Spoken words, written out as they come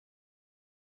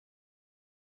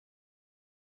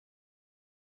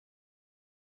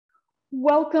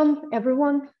Welcome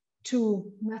everyone to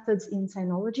Methods in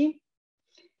Sinology,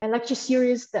 a lecture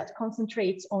series that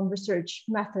concentrates on research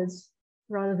methods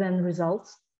rather than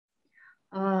results.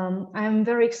 I'm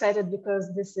very excited because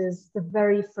this is the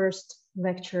very first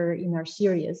lecture in our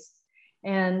series.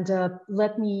 And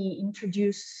let me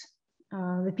introduce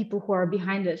the people who are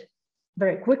behind it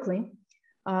very quickly.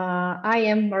 I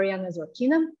am Mariana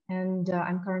Zorkina, and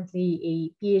I'm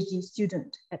currently a PhD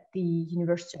student at the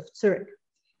University of Zurich.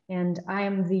 And I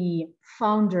am the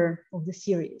founder of the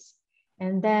series.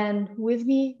 And then with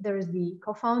me, there is the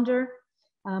co-founder,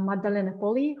 Maddalena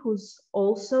Poli, who's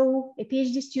also a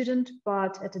PhD student,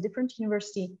 but at a different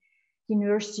university,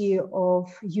 University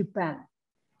of UPenn.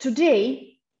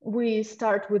 Today, we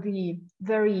start with a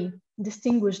very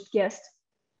distinguished guest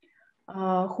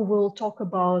who will talk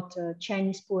about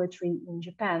Chinese poetry in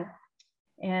Japan.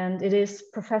 And it is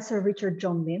Professor Richard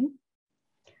John Lynn.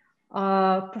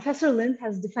 Professor Lynn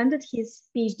has defended his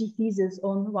PhD thesis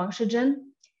on Wang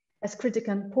as critic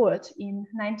and poet in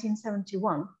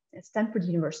 1971 at Stanford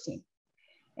University,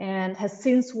 and has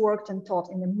since worked and taught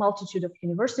in a multitude of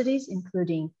universities,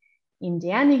 including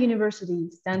Indiana University,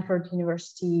 Stanford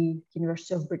University,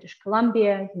 University of British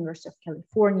Columbia, University of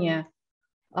California,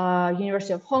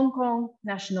 University of Hong Kong,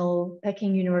 National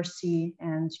Peking University,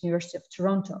 and University of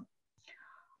Toronto.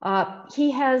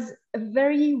 He has a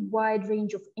very wide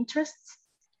range of interests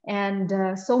and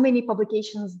so many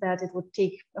publications that it would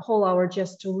take a whole hour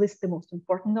just to list the most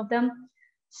important of them.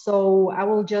 So I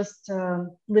will just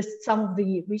list some of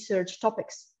the research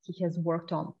topics he has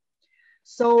worked on.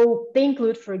 So they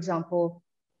include, for example,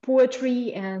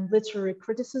 poetry and literary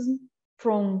criticism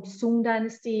from Song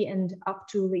Dynasty and up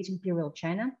to late imperial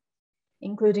China,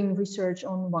 including research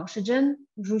on Wang Shizhen,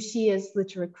 Zhu as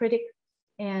literary critic,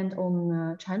 and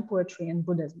on Chan poetry and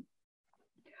Buddhism.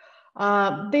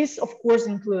 This, of course,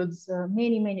 includes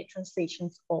many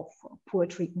translations of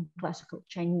poetry in classical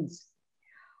Chinese.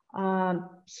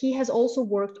 He has also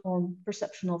worked on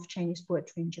perception of Chinese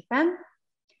poetry in Japan.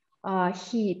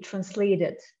 He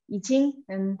translated I Ching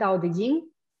and Dao De Jing.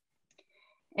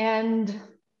 And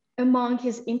among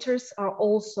his interests are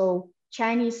also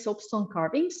Chinese soapstone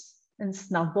carvings and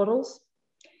snuff bottles.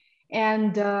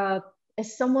 And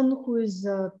as someone who is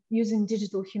using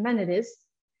digital humanities,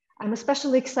 I'm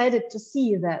especially excited to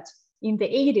see that in the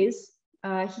 80s,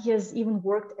 he has even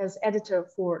worked as editor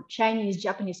for Chinese,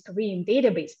 Japanese, Korean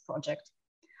database project.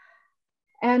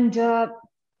 And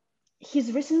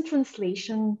his recent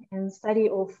translation and study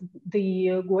of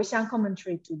the Guoxiang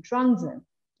commentary to Zhuangzi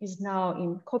is now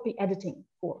in copy editing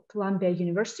for Columbia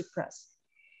University Press.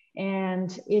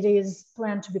 And it is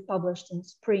planned to be published in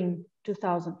spring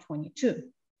 2022.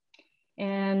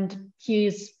 And he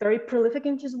is very prolific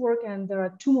in his work, and there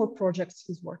are two more projects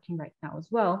he's working right now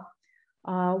as well.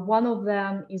 One of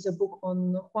them is a book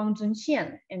on Huang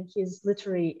Zunxian and his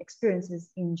literary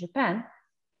experiences in Japan,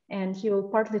 and he will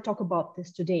partly talk about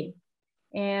this today.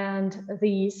 And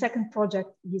the second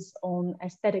project is on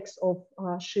aesthetics of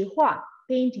Shihua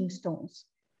painting stones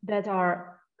that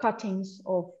are cuttings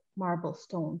of marble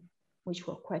stone, which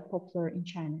were quite popular in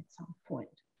China at some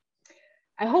point.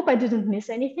 I hope I didn't miss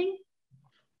anything.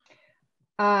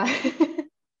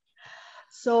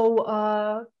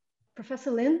 So,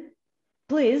 Professor Lynn,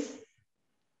 please.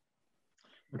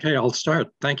 Okay, I'll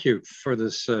start. Thank you for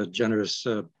this generous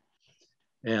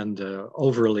and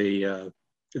overly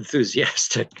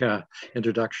enthusiastic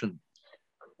introduction.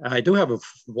 I do have a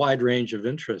wide range of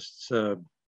interests,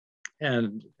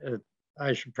 and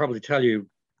I should probably tell you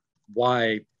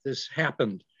why this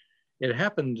happened. It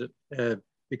happened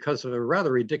because of a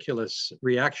rather ridiculous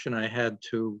reaction I had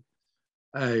to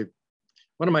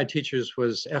one of my teachers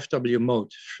was F.W.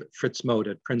 Mote, Fritz Mote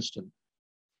at Princeton.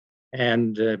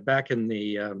 And back in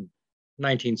the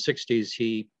 1960s,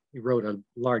 he wrote a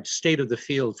large state of the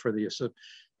field for the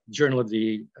Journal of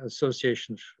the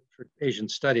Association for Asian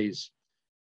Studies.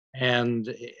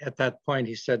 And at that point,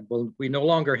 he said, well, we no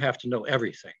longer have to know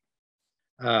everything.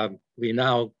 We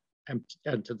now am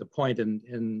to the point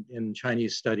in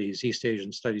Chinese studies, East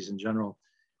Asian studies in general,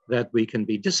 that we can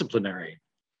be disciplinary.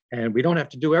 And we don't have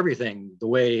to do everything the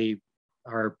way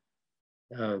our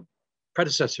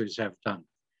predecessors have done.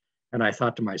 And I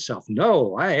thought to myself,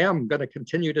 no, I am going to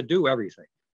continue to do everything,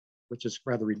 which is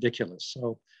rather ridiculous.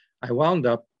 So I wound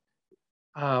up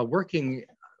working,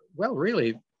 well,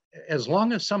 really, as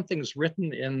long as something's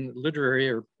written in literary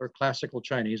or classical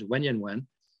Chinese, Wen,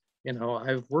 you know,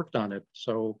 I've worked on it.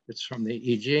 So it's from the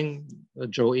I Ching, the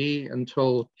Zhou Yi,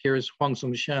 until here's Huang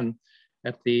Zunxian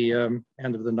at the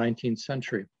end of the 19th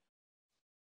century.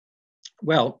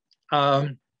 Well,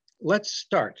 let's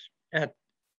start at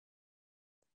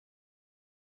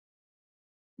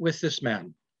with this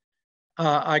man.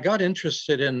 I got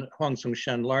interested in Huang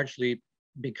Zunxian largely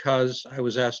because I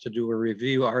was asked to do a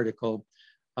review article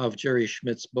of Jerry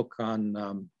Schmidt's book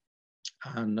on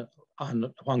Huang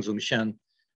Zunxian.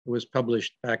 It was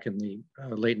published back in the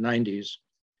late 90s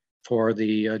for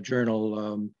the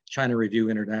journal China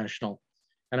Review International.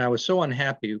 And I was so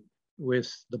unhappy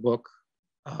with the book,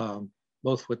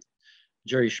 both with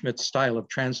Jerry Schmidt's style of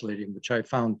translating, which I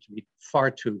found to be far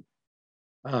too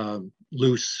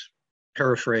loose,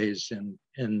 paraphrase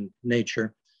in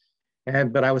nature.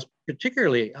 But I was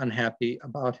particularly unhappy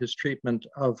about his treatment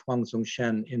of Huang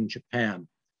Zunxian in Japan.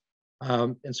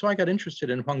 And so I got interested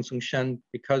in Huang Zunxian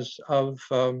because of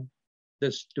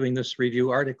doing this review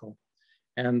article.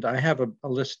 And I have a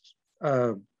list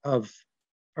or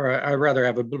I rather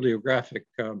have a bibliographic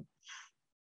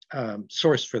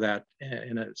source for that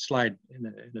in a slide,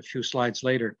 in a few slides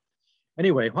later.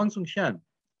 Anyway, Huang Zunxian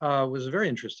was a very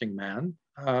interesting man.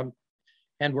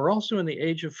 And we're also in the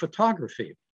age of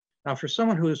photography. Now, for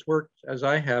someone who has worked, as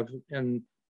I have, in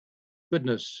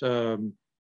goodness,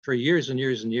 for years and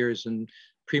years and years in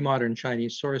pre-modern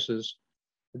Chinese sources,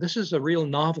 this is a real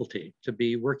novelty to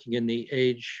be working in the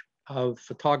age of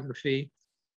photography.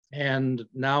 And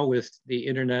now with the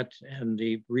internet and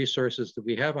the resources that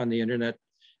we have on the internet,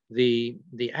 the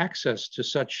access to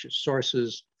such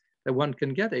sources that one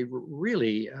can get a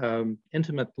really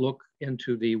intimate look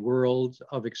into the world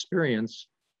of experience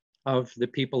of the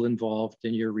people involved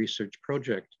in your research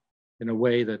project in a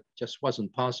way that just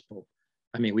wasn't possible.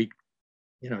 I mean,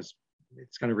 it's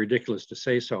kind of ridiculous to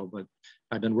say so, but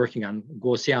I've been working on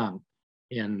Guoxiang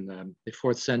in the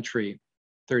 4th century,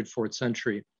 3rd, 4th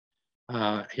century,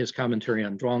 his commentary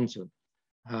on Zhuangzi.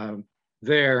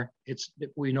 There,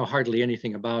 we know hardly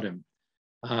anything about him.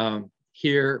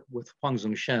 Here with Huang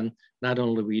Zunxian, not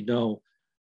only do we know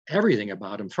everything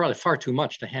about him, far too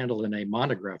much to handle in a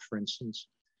monograph, for instance,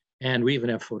 and we even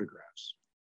have photographs.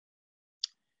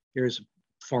 Here's a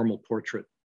formal portrait.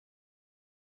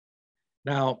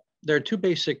 Now, there are two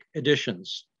basic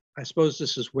editions. I suppose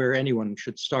this is where anyone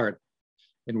should start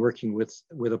in working with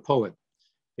a poet,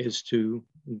 is to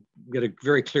get a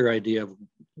very clear idea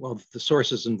of the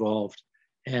sources involved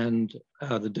and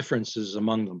the differences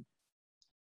among them.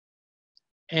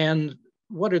 And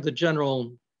what are the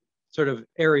general sort of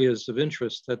areas of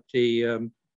interest that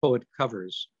the poet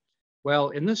covers? Well,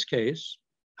 in this case,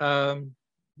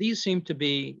 these seem to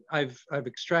be, I've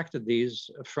extracted these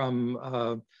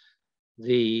from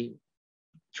the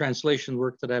translation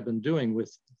work that I've been doing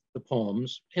with the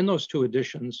poems. In those two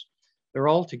editions, they're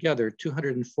all together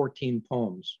 214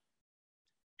 poems.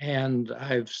 And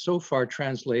I've so far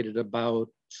translated about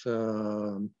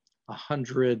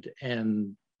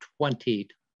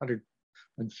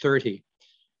 130.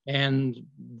 And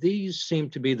these seem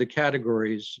to be the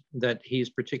categories that he's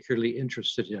particularly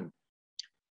interested in.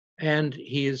 And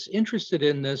he is interested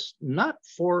in this not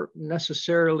for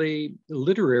necessarily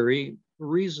literary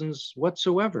reasons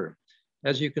whatsoever.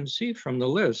 As you can see from the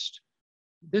list,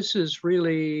 this is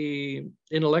really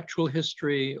intellectual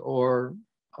history or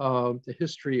the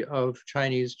history of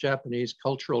Chinese-Japanese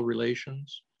cultural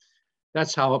relations.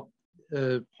 That's how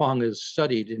Huang is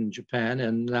studied in Japan,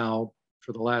 and now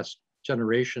for the last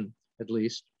generation at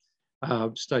least,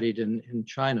 studied in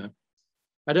China.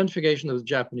 Identification of the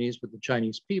Japanese with the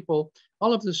Chinese people.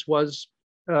 All of this was,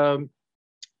 Huang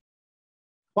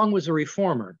was a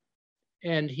reformer,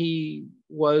 and he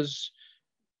was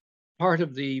part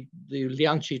of the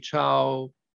Liang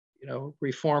Qichao,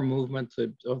 reform movement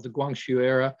of the Guangxu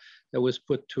era that was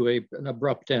put to an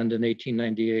abrupt end in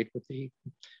 1898 with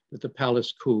the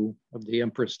palace coup of the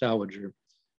Empress Dowager,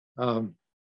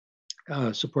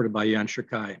 supported by Yuan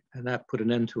Shikai, and that put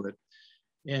an end to it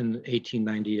in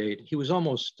 1898. He was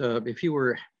almost, if he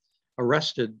were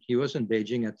arrested, he was in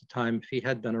Beijing at the time, if he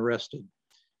had been arrested,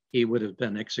 he would have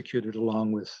been executed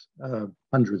along with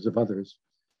hundreds of others.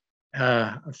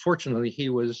 Unfortunately, he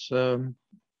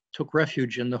took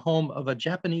refuge in the home of a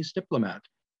Japanese diplomat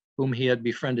whom he had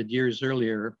befriended years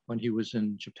earlier when he was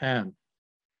in Japan.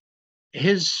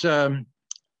 His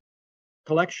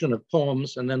collection of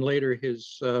poems, and then later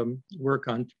his work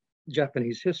on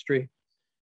Japanese history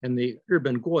and the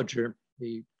Urban Guozhi,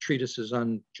 the treatises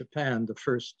on Japan, the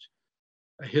first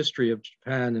history of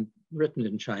Japan written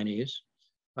in Chinese.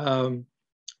 The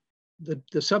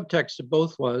subtext of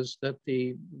both was that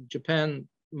the Japan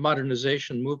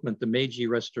modernization movement, the Meiji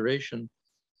Restoration,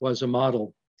 was a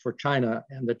model for China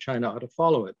and that China ought to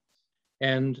follow it.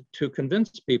 And to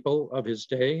convince people of his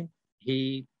day,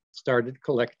 he started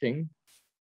collecting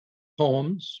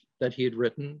poems that he had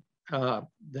written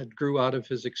that grew out of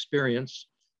his experience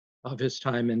of his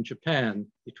time in Japan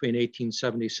between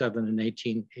 1877 and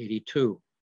 1882.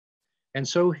 And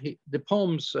so the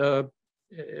poems are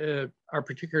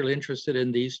particularly interested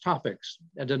in these topics: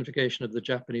 identification of the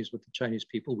Japanese with the Chinese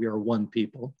people. We are one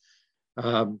people.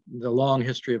 The long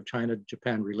history of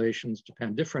China-Japan relations,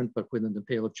 Japan different, but within the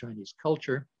pale of Chinese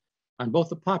culture, on both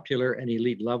the popular and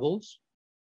elite levels,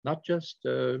 not just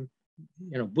Bunjin,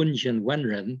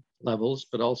 Wenren levels,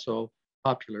 but also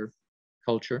popular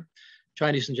culture.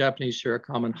 Chinese and Japanese share a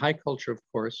common high culture, of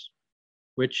course,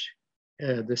 which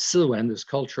the Siwen, this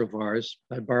culture of ours,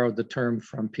 I borrowed the term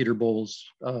from Peter Bowles.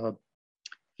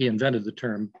 He invented the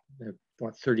term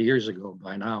about 30 years ago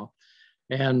by now.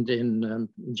 And in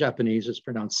Japanese, it's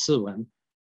pronounced Siwen,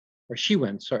 or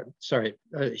Shiwen,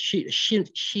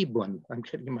 Shibun. I'm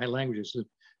getting my languages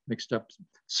mixed up,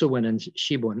 Siwen and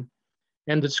Shibun.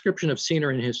 And the description of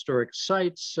scenery and historic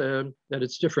sites, that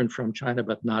it's different from China,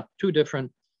 but not too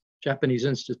different. Japanese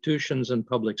institutions and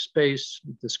public space,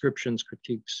 descriptions,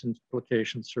 critiques,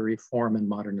 implications for reform and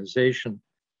modernization.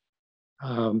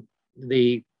 Huang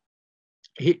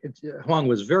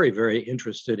was very, very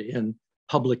interested in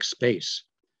public space,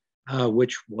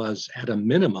 which was at a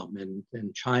minimum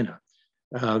in China.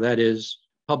 That is,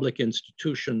 public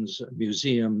institutions,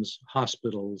 museums,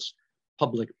 hospitals,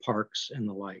 public parks, and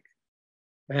the like.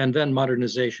 And then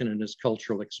modernization in its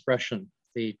cultural expression,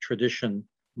 the tradition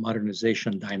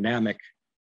modernization dynamic.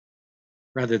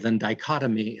 Rather than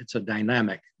dichotomy, it's a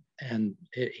dynamic. And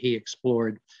he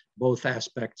explored both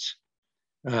aspects,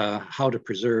 how to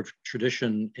preserve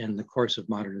tradition in the course of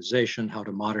modernization, how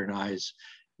to modernize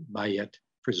by yet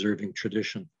preserving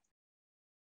tradition.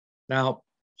 Now,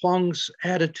 Huang's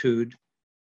attitude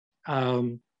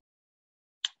in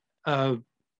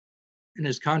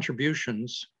his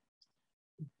contributions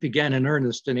began in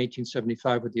earnest in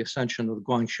 1875 with the ascension of the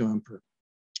Guangxu Emperor.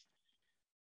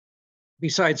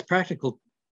 Besides practical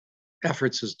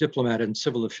efforts as diplomat and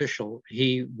civil official,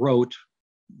 he wrote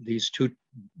these two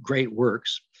great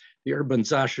works, the Urban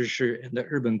Zashi and the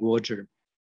Urban Guozhi.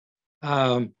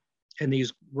 And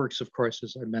these works, of course,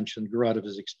 as I mentioned, grew out of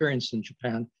his experience in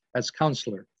Japan as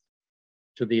counselor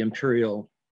to the imperial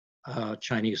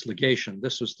Chinese legation.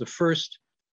 This was the first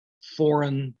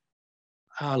foreign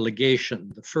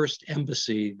legation, the first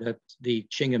embassy that the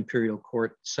Qing imperial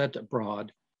court sent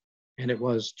abroad, and it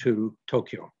was to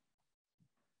Tokyo.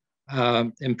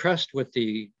 Impressed with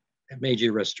the Meiji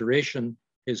Restoration,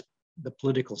 the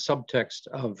political subtext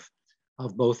of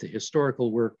both the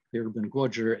historical work, the Urban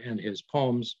Guozhi, and his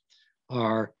poems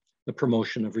are the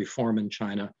promotion of reform in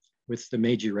China with the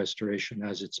Meiji Restoration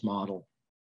as its model.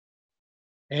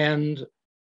 And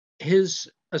his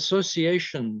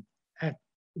association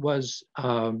was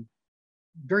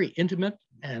very intimate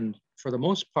and, for the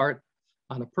most part,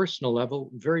 on a personal level,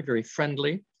 very, very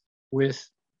friendly with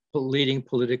leading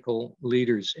political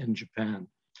leaders in Japan.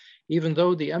 Even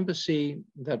though the embassy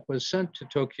that was sent to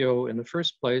Tokyo in the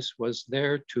first place was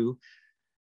there to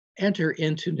enter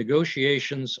into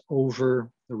negotiations over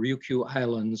the Ryukyu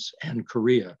Islands and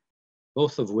Korea,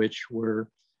 both of which were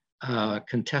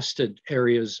contested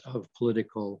areas of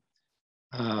political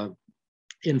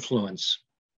influence,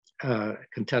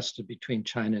 contested between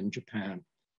China and Japan.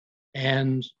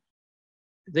 And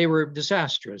they were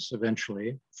disastrous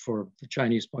eventually for the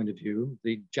Chinese point of view.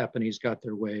 The Japanese got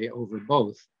their way over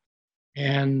both.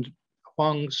 And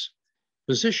Huang's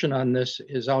position on this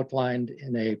is outlined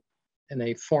in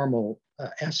a formal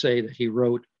essay that he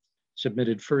wrote,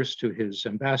 submitted first to his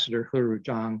ambassador, He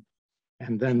Ruzhang,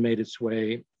 and then made its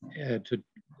way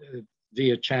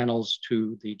via channels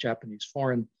to the Japanese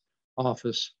Foreign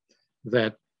Office,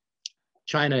 that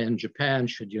China and Japan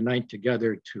should unite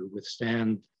together to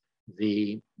withstand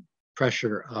the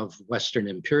pressure of Western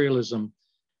imperialism.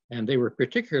 And they were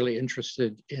particularly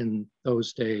interested in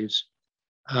those days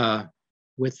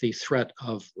with the threat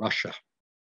of Russia,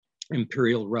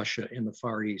 Imperial Russia in the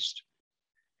Far East.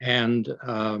 And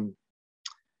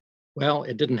well,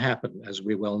 it didn't happen, as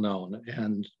we well know,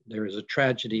 and there is a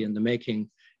tragedy in the making,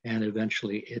 and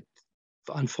eventually it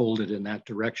unfolded in that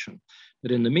direction.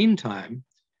 But in the meantime,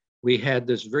 we had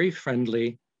this very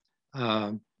friendly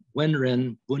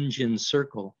Wenren Bunjin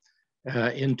circle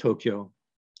in Tokyo,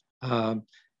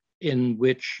 in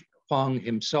which Huang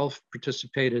himself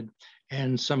participated,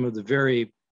 and some of the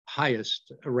very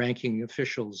highest ranking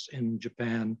officials in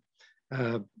Japan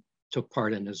took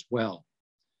part in as well.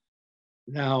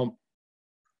 Now,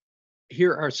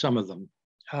 here are some of them.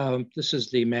 This is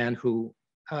the man who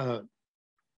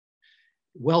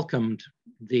welcomed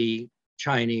the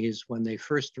Chinese when they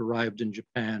first arrived in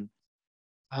Japan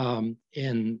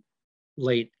in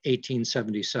late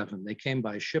 1877. They came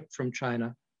by ship from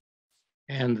China,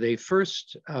 And they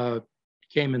first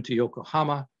came into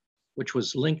Yokohama, which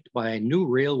was linked by a new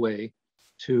railway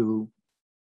to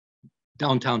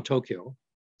downtown Tokyo,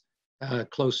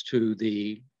 close to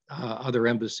the other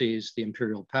embassies, the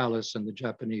Imperial Palace, and the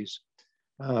Japanese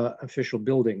official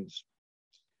buildings.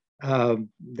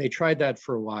 They tried that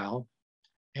for a while,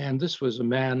 and this was a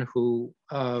man who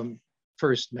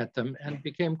first met them and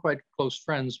became quite close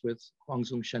friends with Huang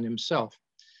Zunxian himself.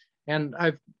 And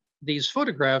these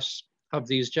photographs of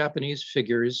these Japanese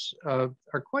figures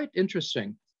are quite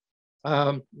interesting.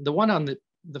 The one on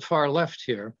the far left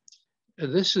here,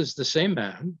 this is the same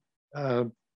man,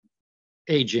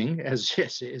 aging as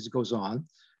it goes on.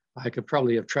 I could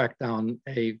probably have tracked down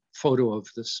a photo of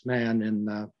this man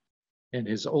in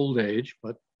his old age,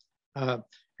 but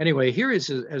anyway, here is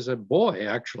as a boy,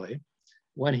 actually,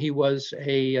 when he was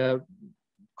a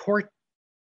court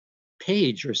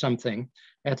page or something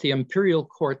at the imperial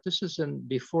court. This is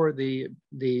before the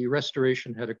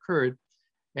restoration had occurred,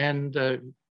 and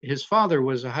his father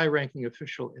was a high-ranking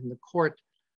official in the court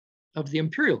of the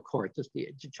imperial court.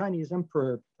 The Chinese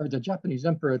emperor, or the Japanese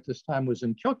emperor at this time, was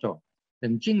in Kyoto,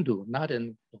 in Jingdu, not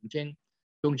in Dongjing.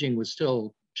 Dongjing was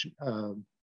still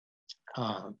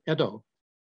Edo,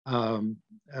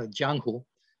 Jianghu.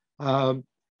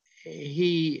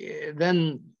 He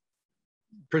then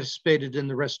participated in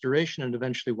the restoration and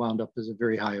eventually wound up as a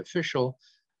very high official,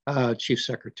 chief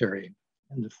secretary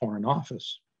in the Foreign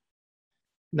Office.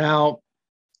 Now,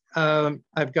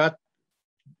 I've got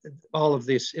all of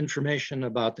this information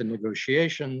about the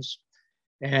negotiations,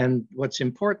 and what's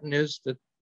important is that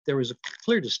there was a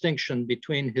clear distinction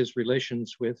between his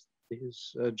relations with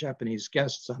his Japanese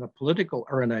guests on a political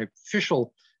or an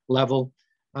official level,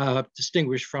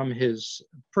 distinguished from his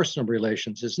personal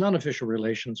relations. His non-official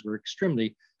relations were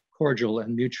extremely cordial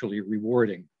and mutually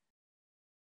rewarding.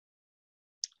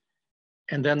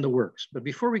 And then the works. But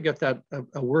before we get that,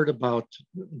 a word about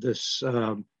this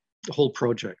whole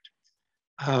project.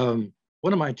 One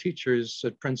of my teachers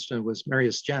at Princeton was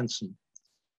Marius Jansen,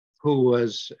 who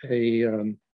was a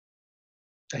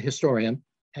historian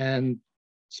and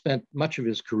spent much of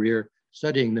his career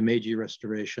studying the Meiji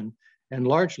Restoration, and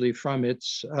largely from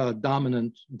its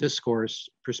dominant discourse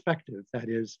perspective, that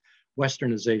is,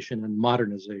 Westernization and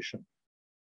modernization.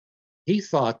 He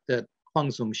thought that Huang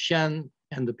Zunxian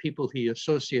and the people he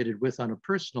associated with on a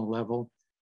personal level,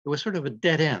 it was sort of a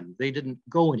dead end. They didn't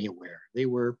go anywhere. They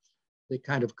were the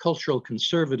kind of cultural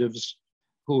conservatives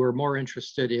who were more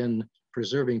interested in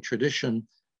preserving tradition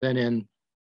than in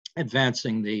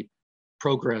advancing the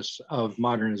progress of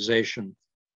modernization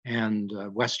and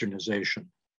Westernization.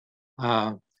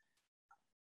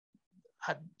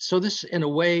 So this, in a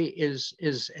way, is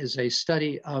a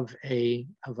study of a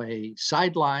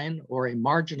sideline or a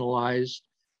marginalized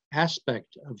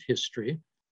aspect of history.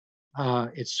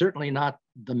 It's certainly not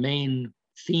the main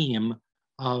theme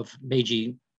of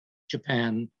Meiji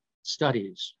Japan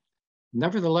studies.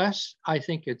 Nevertheless, I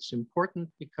think it's important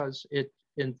because it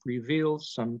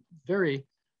reveals some very,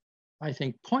 I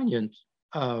think, poignant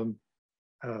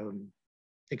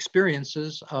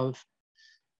experiences of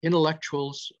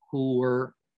intellectuals who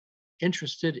were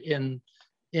interested in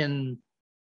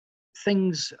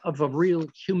things of a real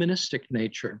humanistic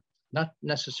nature, not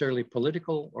necessarily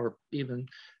political or even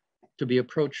to be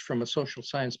approached from a social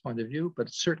science point of view,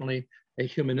 but certainly a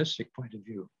humanistic point of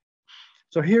view.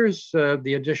 So here's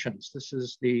the editions. This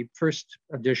is the first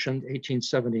edition,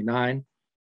 1879.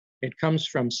 It comes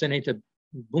from Seneta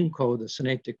Bunko, the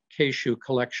Seneta Keishu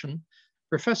collection.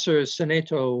 Professor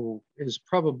Seneto is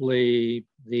probably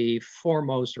the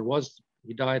foremost, or was,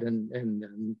 he died in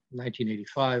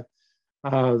 1985,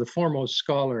 the foremost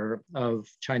scholar of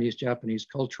Chinese-Japanese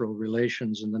cultural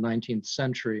relations in the 19th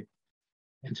century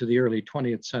into the early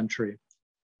 20th century.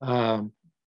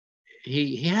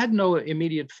 He had no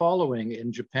immediate following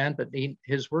in Japan, but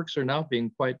his works are now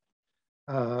being quite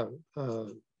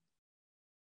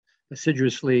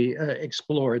assiduously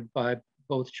explored by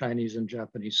both Chinese and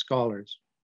Japanese scholars.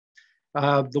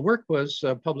 The work was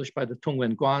published by the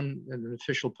Tongwen Guan, an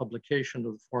official publication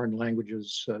of the Foreign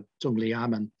Languages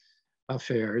Zhongliamen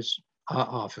Affairs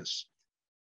Office.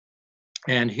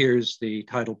 And here's the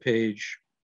title page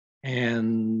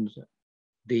and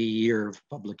the year of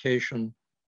publication.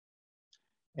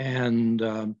 And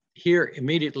here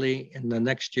immediately in the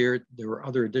next year, there were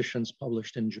other editions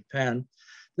published in Japan.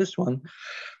 This one,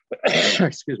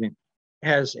 excuse me,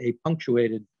 has a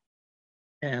punctuated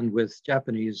and with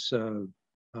Japanese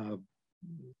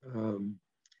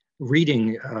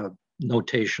reading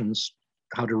notations,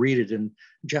 how to read it in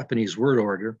Japanese word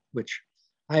order, which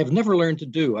I have never learned to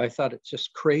do. I thought it's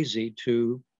just crazy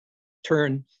to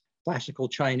turn classical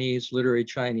Chinese, literary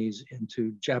Chinese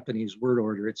into Japanese word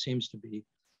order, it seems to be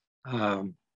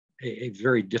a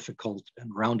very difficult and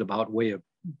roundabout way of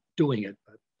doing it.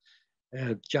 But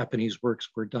Japanese works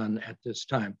were done at this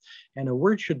time. And a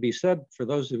word should be said for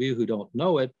those of you who don't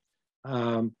know it.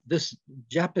 This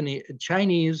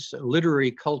Chinese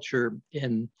literary culture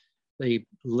in the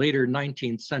later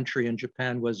 19th century in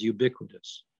Japan was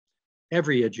ubiquitous.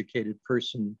 Every educated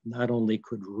person not only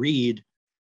could read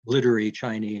literary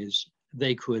Chinese,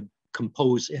 they could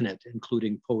compose in it,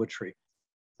 including poetry,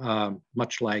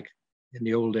 much like in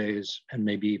the old days, and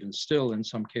maybe even still in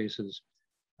some cases,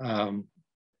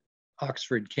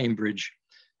 Oxford, Cambridge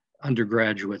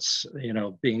undergraduates,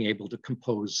 being able to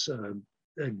compose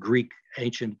Greek,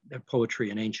 ancient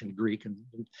poetry in ancient Greek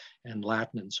and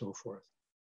Latin and so forth.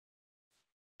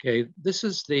 Okay, this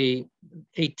is the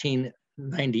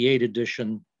 1898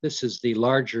 edition. This is the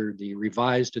larger, the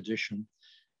revised edition.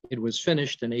 It was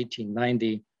finished in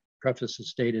 1890, preface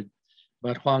is dated,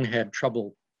 but Huang had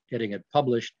trouble getting it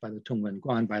published by the Tunglin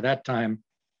Guan. By that time,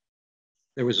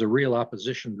 there was a real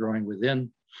opposition growing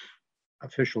within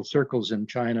official circles in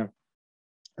China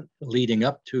leading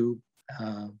up to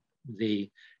the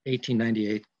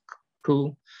 1898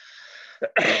 coup.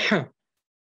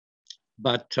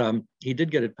 But he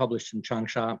did get it published in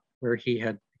Changsha, where he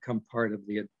had become part of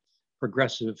the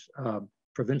progressive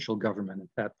provincial government at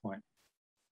that point.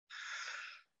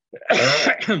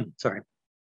 Sorry.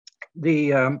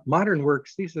 The modern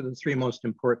works, these are the three most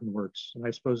important works. And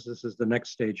I suppose this is the next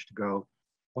stage to go.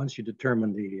 Once you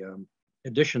determine the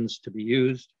editions to be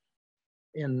used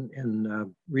in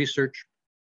research,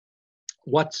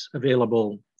 what's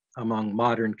available among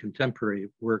modern contemporary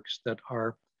works that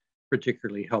are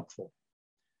particularly helpful.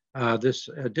 This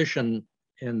edition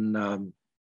in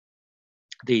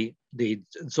the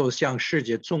Zunxian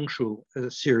Shijie Zongshu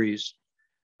series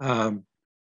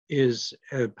is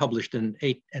published in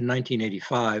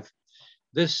 1985.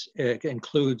 This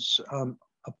includes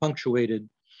a punctuated,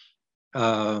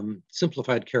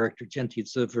 simplified character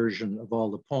Gentizi version of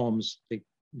all the poems, the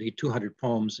 200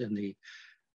 poems in the,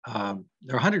 there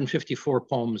are 154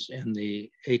 poems in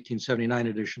the 1879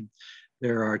 edition.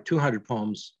 There are 200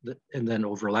 poems that, and then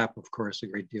overlap, of course, a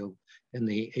great deal in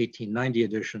the 1890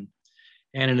 edition.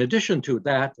 And in addition to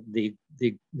that, the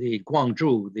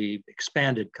Guangzhu, the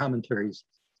expanded commentaries,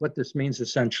 what this means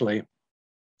essentially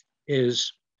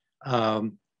is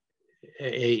a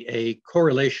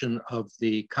correlation of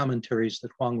the commentaries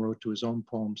that Huang wrote to his own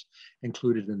poems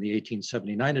included in the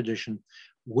 1879 edition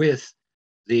with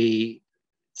the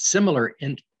similar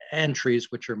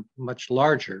entries, which are much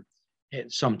larger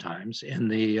sometimes, in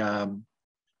the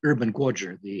Urban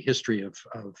Guozhi, the history of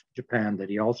Japan that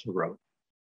he also wrote.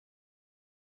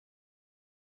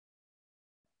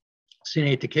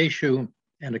 Sine Takeshu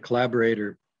and a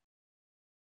collaborator,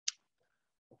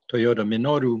 Toyota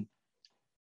Minoru,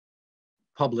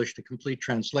 published a complete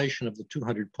translation of the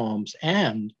 200 poems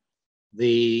and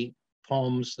the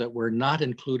poems that were not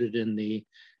included in the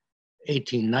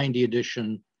 1890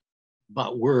 edition,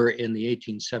 but were in the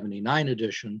 1879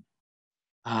 edition.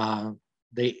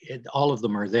 All of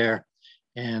them are there.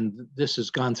 And this has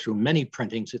gone through many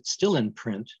printings. It's still in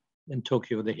print in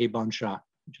Tokyo, the Heibansha,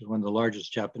 which is one of the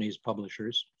largest Japanese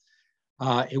publishers.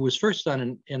 It was first done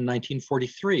in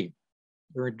 1943,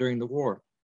 during the war.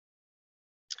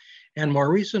 And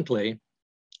more recently,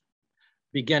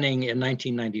 beginning in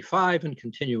 1995 and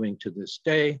continuing to this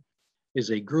day, is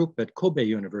a group at Kobe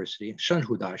University,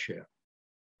 Shanhu Dashi,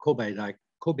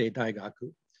 Kobe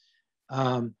Daigaku,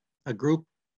 a group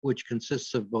which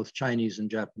consists of both Chinese and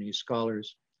Japanese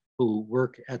scholars who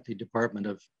work at the Department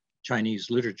of Chinese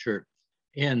Literature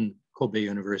in Kobe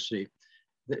University.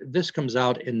 This comes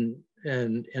out in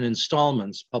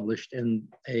installments published in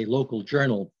a local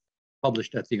journal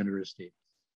published at the university,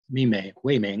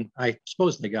 Weiming. I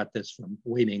suppose they got this from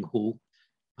Weiming Hu,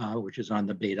 which is on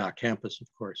the Beida campus, of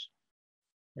course.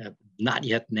 Not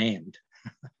yet named,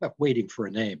 waiting for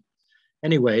a name.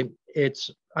 Anyway,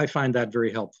 I find that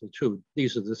very helpful too.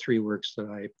 These are the three works that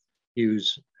I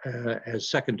use as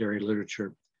secondary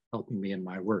literature, helping me in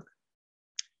my work.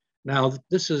 Now,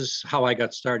 this is how I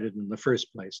got started in the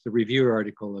first place, the review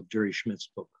article of Jerry Schmidt's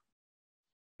book.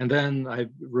 And then I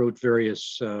wrote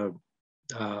various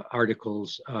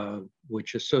articles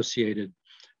which associated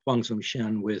Huang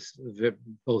Zunxian with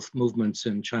both movements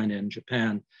in China and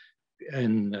Japan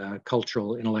and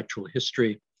cultural intellectual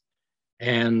history.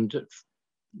 And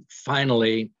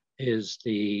finally is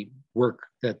the work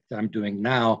that I'm doing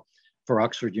now for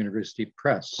Oxford University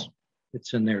Press.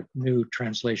 It's in their new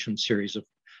translation series of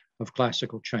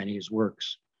classical Chinese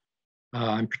works.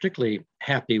 I'm particularly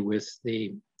happy with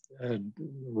the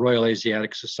Royal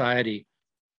Asiatic Society.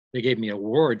 They gave me an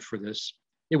award for this.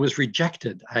 It was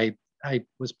rejected. I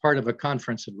was part of a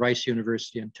conference at Rice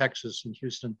University in Texas, in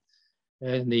Houston,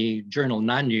 in the journal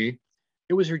Nanyu.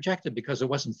 It was rejected because it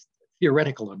wasn't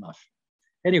theoretical enough.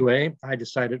 Anyway, I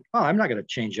decided, oh, I'm not going to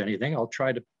change anything. I'll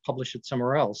try to publish it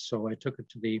somewhere else. So I took it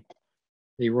to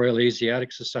the Royal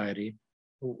Asiatic Society,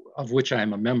 of which I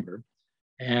am a member,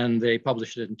 and they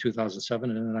published it in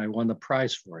 2007, and I won the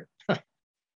prize for it.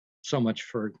 So much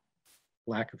for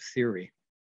lack of theory.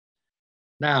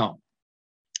 Now,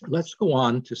 let's go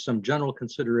on to some general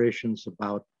considerations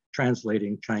about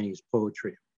translating Chinese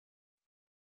poetry.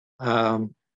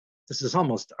 This is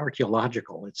almost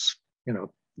archaeological. It's, you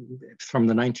know, from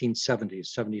the 1970s,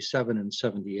 77 and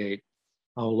 78,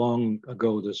 how long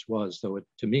ago this was, though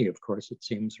to me, of course, it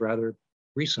seems rather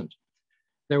recent.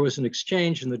 There was an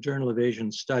exchange in the Journal of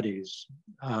Asian Studies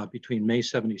between May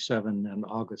 77 and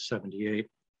August 78,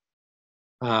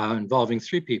 involving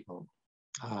three people,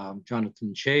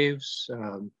 Jonathan Chaves,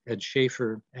 Ed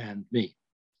Schaefer, and me.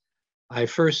 I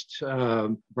first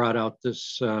brought out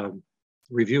this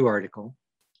review article,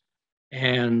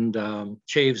 and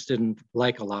Chaves didn't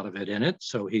like a lot of it in it,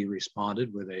 so he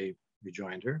responded with a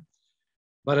rejoinder.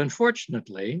 But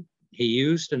unfortunately, he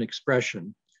used an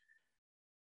expression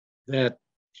that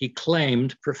he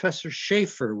claimed Professor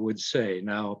Schaefer would say.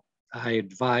 Now, I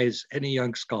advise any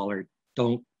young scholar,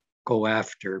 don't go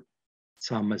after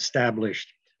some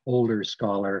established older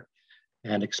scholar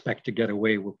and expect to get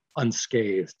away with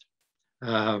unscathed.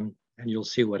 And you'll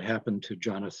see what happened to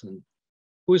Jonathan,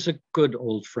 who is a good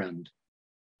old friend.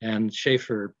 And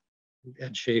Schaefer,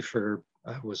 Ed Schaefer,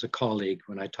 was a colleague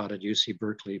when I taught at UC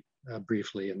Berkeley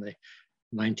briefly in the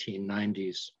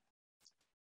 1990s.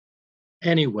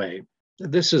 Anyway,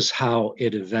 this is how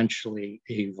it eventually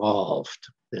evolved,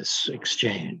 this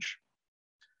exchange.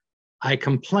 I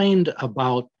complained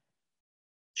about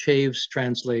Chaves'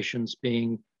 translations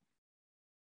being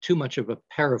too much of a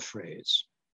paraphrase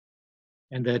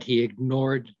and that he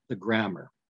ignored the grammar.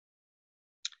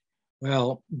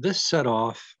 Well, this set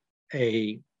off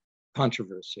a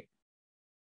controversy,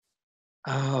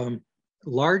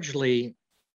 largely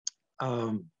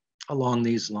along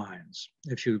these lines.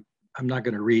 I'm not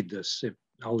going to read this.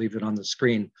 I'll leave it on the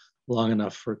screen long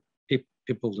enough for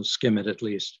people to skim it at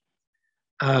least.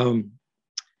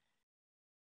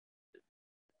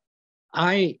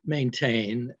 I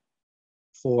maintain,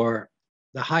 for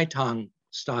the Haitang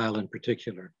style in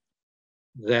particular,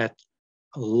 that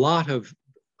a lot of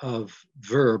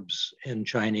verbs in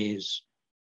Chinese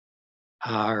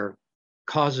are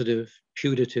causative,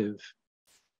 putative,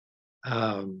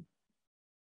 and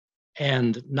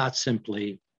not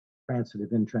simply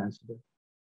transitive, intransitive.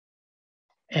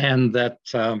 And that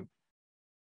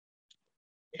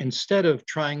instead of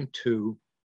trying to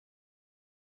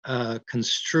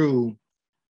construe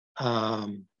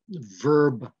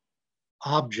verb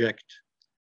object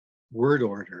word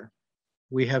order,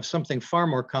 we have something far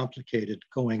more complicated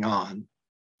going on.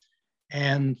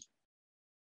 And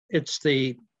it's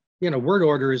the, word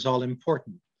order is all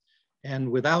important. And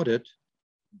without it,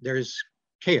 there's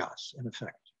chaos in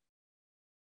effect.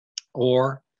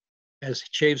 Or, as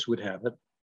Chaves would have it,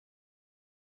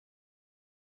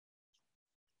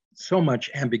 so much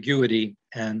ambiguity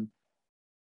and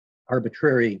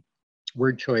arbitrary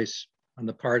word choice on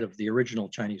the part of the original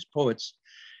Chinese poets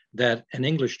that an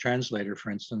English translator, for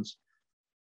instance,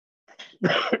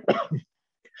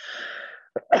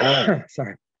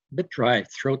 sorry, a bit dry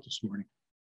throat this morning.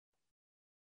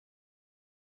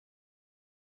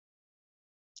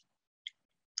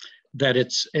 That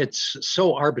it's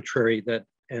so arbitrary that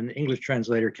an English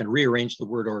translator can rearrange the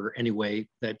word order any way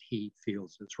that he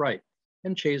feels is right.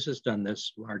 And Chaves has done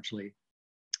this largely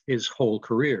his whole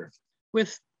career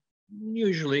with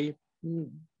usually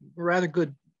rather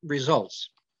good results.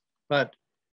 But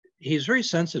he's very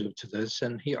sensitive to this,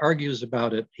 and he argues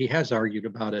about it. He has argued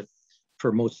about it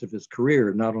for most of his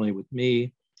career, not only with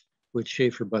me, with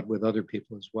Schaefer, but with other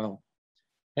people as well.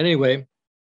 Anyway,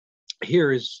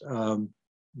 here is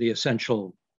the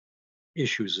essential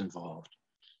issues involved.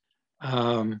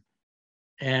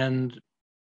 And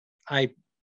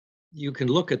you can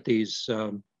look at these,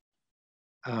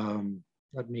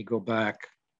 let me go back.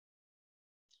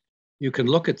 You can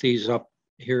look at these up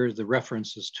here, the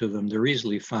references to them. They're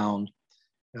easily found,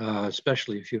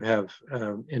 especially if you have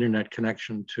internet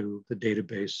connection to the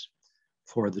database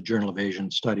for the Journal of Asian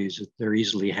Studies. They're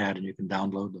easily had and you can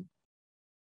download them.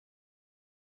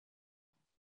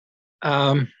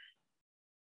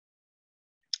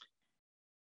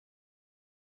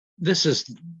 This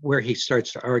is where he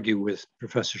starts to argue with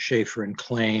Professor Schaefer and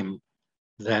claim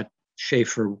that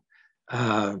Schaefer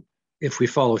if we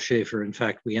follow Schaeffer, in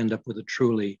fact, we end up with a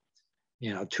truly,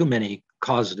 too many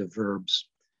causative verbs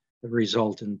that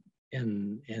result in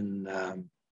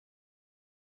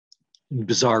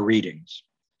bizarre readings.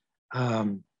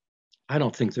 I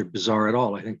don't think they're bizarre at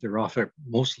all. I think they're often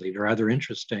mostly rather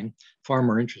interesting, far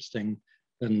more interesting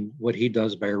than what he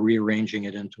does by rearranging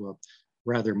it into a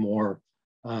rather more,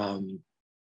 what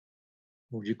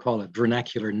would you call it,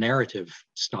 vernacular narrative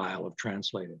style of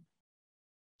translating.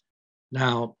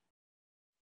 Now,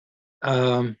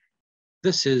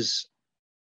 this is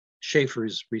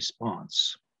Schaeffer's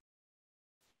response.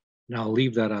 Now I'll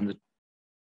leave that on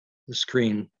the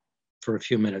screen for a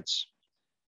few minutes,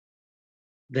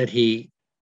 that he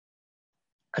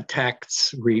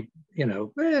attacks, in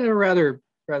a rather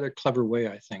clever way,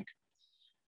 I think,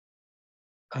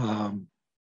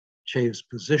 Che's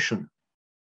position.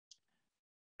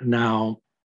 Now,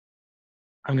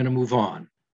 I'm going to move on.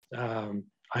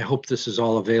 I hope this is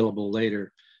all available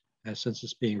later, since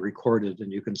it's being recorded,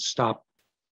 and you can stop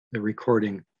the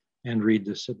recording and read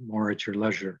this more at your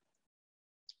leisure.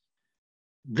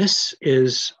 This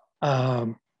is a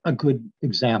good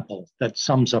example that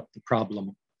sums up the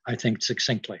problem, I think,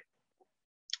 succinctly.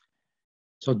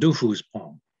 So Du Fu's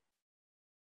poem.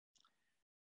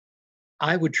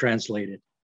 I would translate it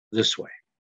this way.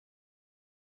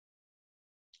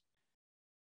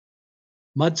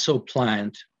 Mud so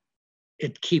pliant,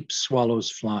 it keeps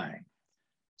swallows flying.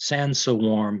 Sand so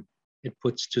warm, it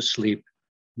puts to sleep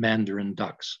mandarin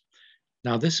ducks.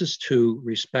 Now, this is to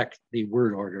respect the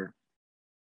word order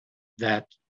that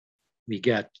we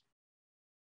get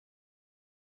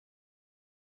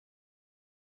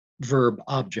verb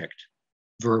object.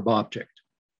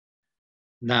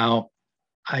 Now,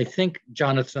 I think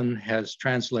Jonathan has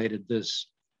translated this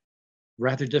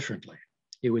rather differently.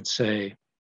 He would say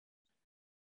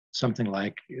something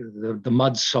like, the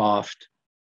mud's soft,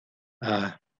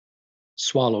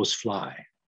 swallows fly.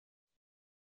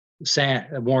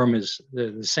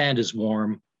 The sand is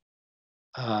warm,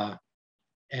 on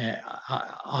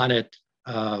it,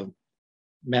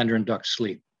 mandarin ducks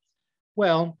sleep.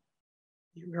 Well,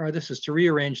 this is to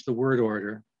rearrange the word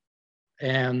order,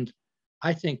 and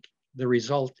I think the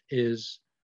result is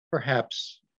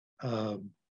perhaps,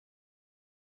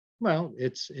 well,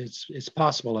 it's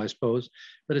possible, I suppose,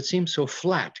 but it seems so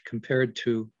flat compared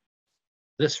to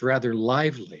this rather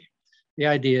lively. The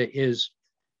idea is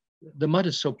the mud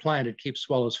is so pliant it keeps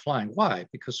swallows flying. Why?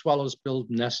 Because swallows build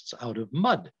nests out of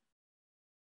mud.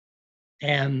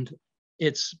 And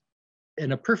it's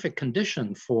in a perfect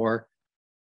condition for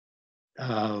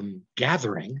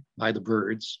gathering by the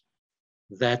birds,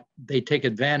 that they take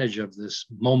advantage of this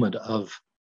moment of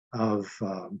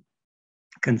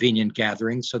convenient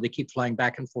gathering. So they keep flying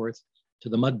back and forth to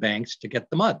the mud banks to get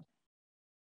the mud.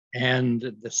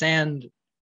 And the sand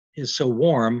is so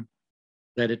warm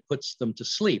that it puts them to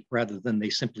sleep rather than they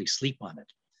simply sleep on it.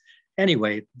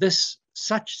 Anyway,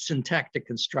 such syntactic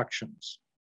constructions,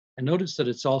 and notice that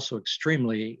it's also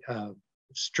extremely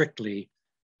strictly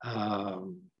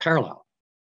parallel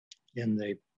in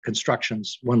the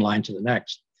constructions, one line to the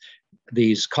next,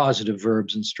 these causative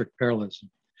verbs in strict parallelism.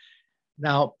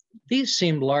 Now, these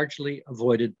seem largely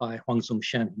avoided by Huang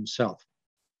Zunxian himself.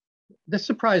 This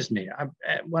surprised me.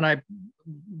 When I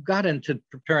got into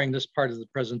preparing this part of the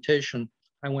presentation,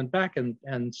 I went back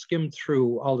and skimmed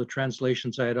through all the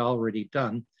translations I had already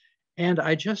done, and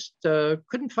I just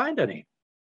couldn't find any.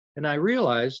 And I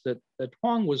realized that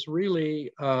Huang was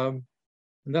really, and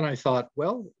then I thought,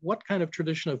 well, what kind of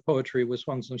tradition of poetry was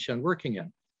Huang Zunxian working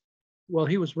in? Well,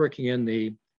 he was working in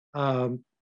the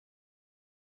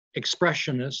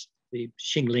expressionist, the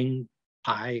Xingling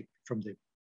Pai from the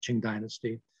Qing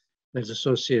dynasty, that's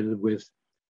associated with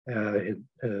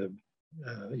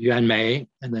Yuan Mei,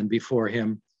 and then before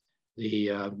him, the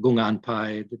Gungan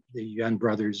Pai, the Yuan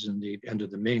brothers in the end of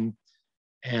the Ming.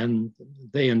 And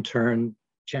they in turn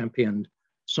championed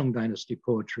Song dynasty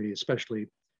poetry, especially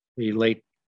the late,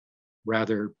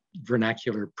 rather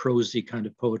vernacular, prosy kind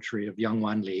of poetry of Yang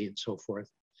Wanli and so forth.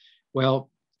 Well,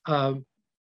 I've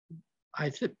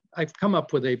come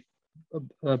up with a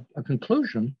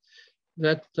conclusion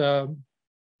that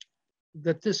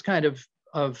that this kind of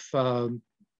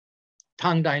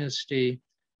Tang dynasty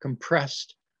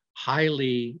compressed,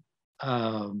 highly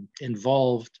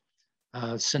involved,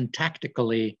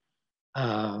 syntactically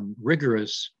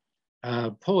rigorous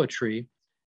poetry.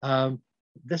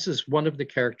 This is one of the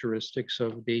characteristics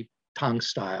of the Tang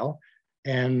style,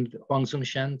 and Huang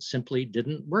Zunxian simply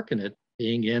didn't work in it,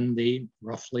 being in the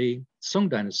roughly Song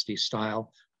dynasty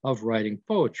style of writing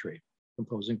poetry,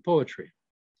 composing poetry.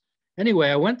 Anyway,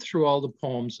 I went through all the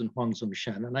poems in Huang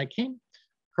Zunxian, and I came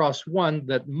across one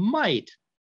that might,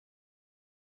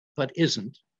 but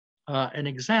isn't, an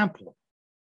example.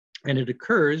 And it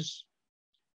occurs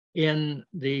in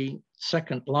the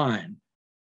second line,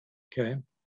 okay?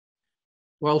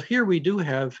 Well, here we do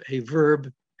have a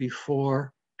verb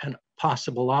before a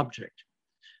possible object,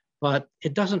 but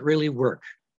it doesn't really work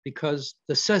because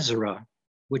the caesura,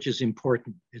 which is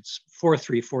important, it's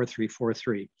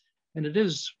 4-3-4-3-4-3, and it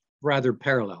is rather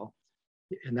parallel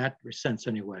in that sense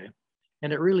anyway.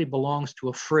 And it really belongs to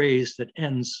a phrase that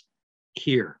ends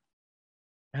here.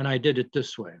 And I did it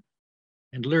this way.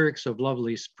 And lyrics of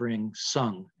lovely spring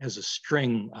sung as a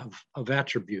string of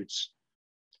attributes.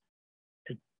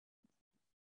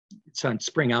 It's on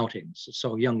spring outings,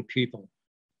 so young people,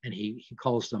 and he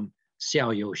calls them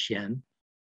xiao you xian,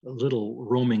 little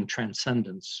roaming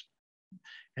transcendence.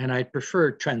 And I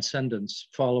prefer transcendence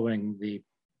following the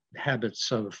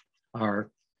habits of our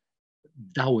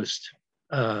Taoist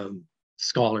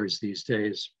scholars these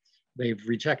days. They've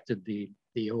rejected the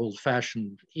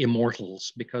old-fashioned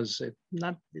immortals because it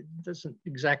doesn't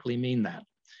exactly mean that.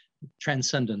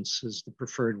 Transcendence is the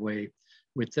preferred way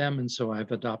with them, and so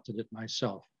I've adopted it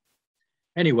myself.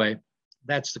 Anyway,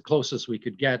 that's the closest we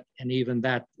could get, and even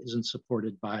that isn't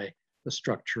supported by the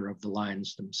structure of the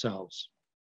lines themselves.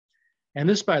 And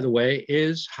this, by the way,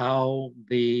 is how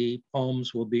the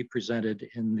poems will be presented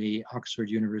in the Oxford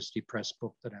University Press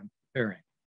book that I'm preparing.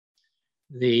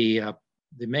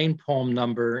 The main poem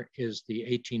number is the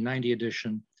 1890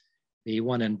 edition. The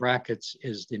one in brackets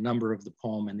is the number of the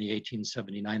poem in the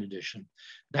 1879 edition.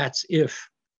 That's if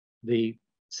the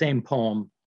same poem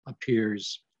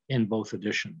appears in both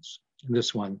editions. And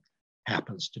this one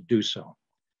happens to do so.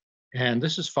 And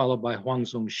this is followed by Huang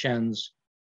Zunxian's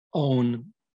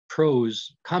own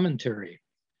prose commentary.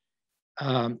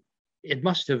 It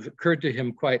must have occurred to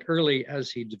him quite early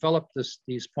as he developed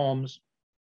these poems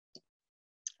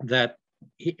that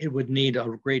it would need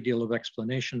a great deal of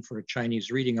explanation for a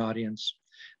Chinese reading audience.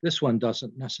 This one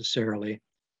doesn't necessarily,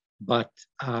 but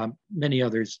many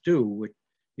others do,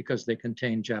 because they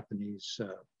contain Japanese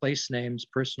place names,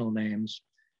 personal names,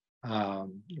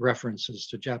 references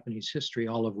to Japanese history,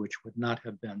 all of which would not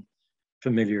have been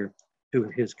familiar to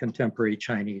his contemporary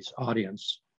Chinese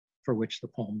audience, for which the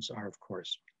poems are, of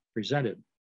course, presented.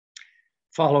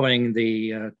 Following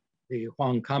the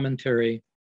Huang commentary,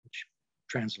 which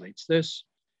translates this,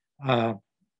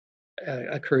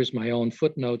 occurs my own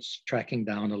footnotes, tracking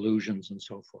down allusions and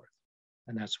so forth.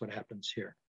 And that's what happens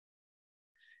here.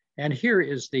 And here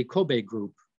is the Kobe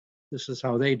group. This is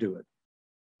how they do it.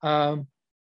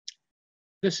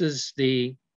 This is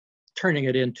the turning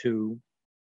it into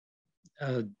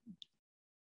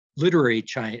literary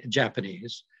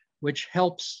Japanese, which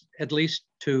helps at least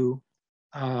to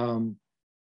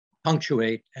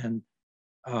punctuate and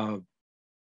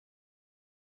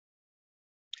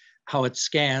how it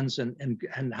scans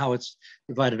and how it's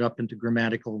divided up into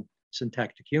grammatical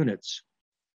syntactic units.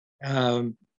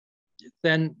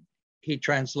 Then he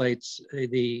translates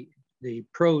the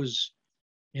prose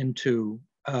into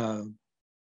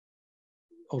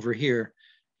over here.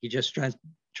 He just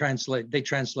translate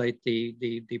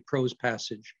the prose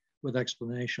passage with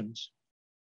explanations.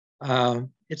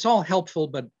 It's all helpful,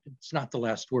 but it's not the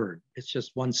last word. It's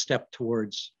just one step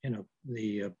towards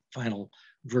the final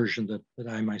version that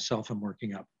I myself am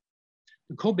working up.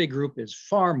 The Kobe group is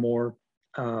far more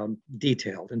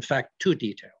detailed, in fact, too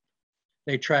detailed.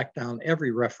 They track down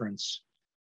every reference,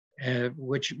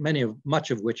 much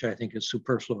of which I think is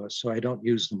superfluous, so I don't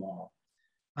use them all.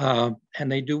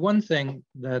 And they do one thing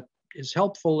that is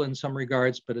helpful in some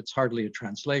regards, but it's hardly a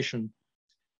translation.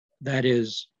 That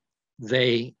is,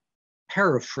 they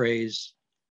paraphrase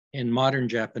in modern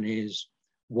Japanese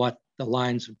what the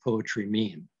lines of poetry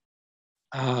mean.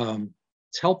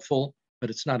 It's helpful, but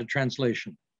it's not a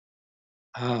translation.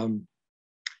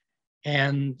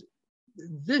 And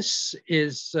this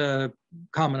is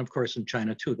common, of course, in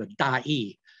China too, the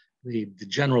da'i, the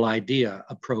general idea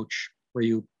approach, where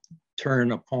you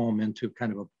turn a poem into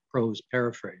kind of a prose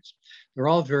paraphrase. They're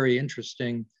all very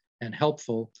interesting and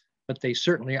helpful, but they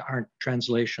certainly aren't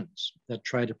translations that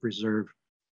try to preserve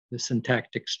the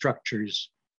syntactic structures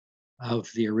of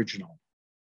the original.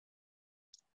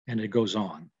 And it goes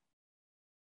on.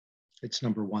 It's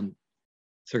number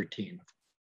 113.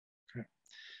 Okay.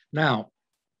 Now,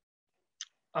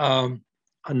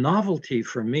 a novelty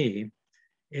for me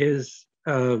is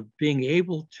being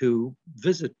able to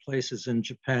visit places in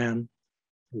Japan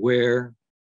where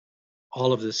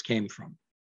all of this came from.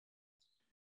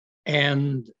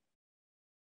 And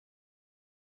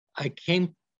I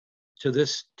came to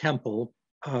this temple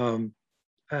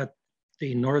at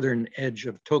the northern edge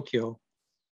of Tokyo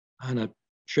on a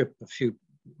trip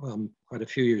quite a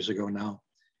few years ago now,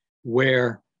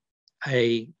 where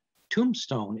a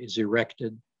tombstone is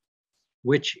erected,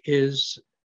 which is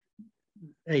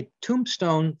a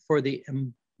tombstone for the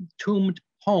entombed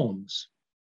poems.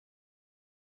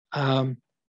 And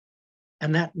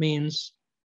that means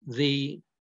the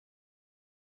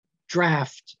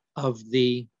draft of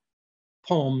the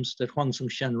poems that Huang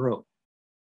Zunxian wrote.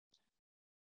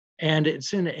 And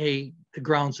it's in the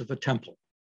grounds of a temple.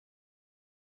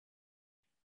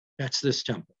 That's this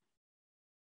temple.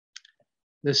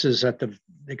 This is at the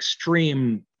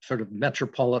extreme sort of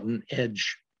metropolitan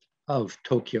edge of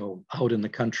Tokyo, out in the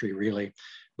country really,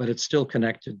 but it's still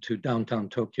connected to downtown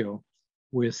Tokyo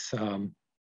with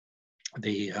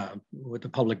the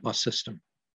public bus system.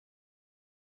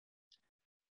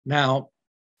 Now,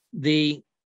 see,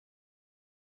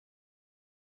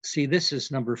 this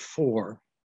is number 4.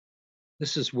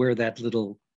 This is where that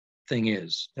little thing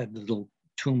is, that little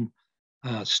tomb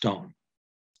stone.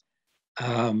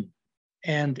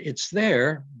 And it's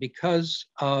there because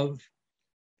of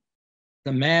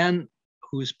the man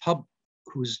whose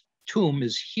tomb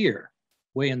is here,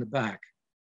 way in the back.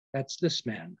 That's this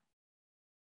man.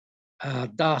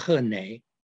 Da He Ne,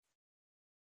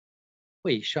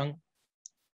 Hui Sheng,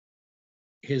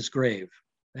 his grave.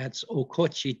 That's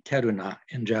Okochi Teruna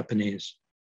in Japanese.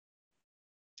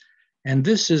 And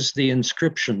this is the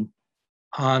inscription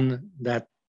on that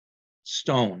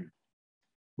stone,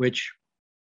 which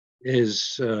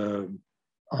is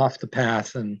off the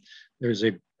path, and there's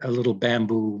a little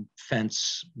bamboo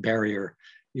fence barrier.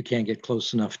 You can't get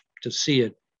close enough to see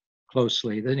it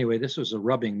closely. Anyway, this was a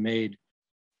rubbing made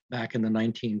back in the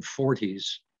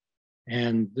 1940s,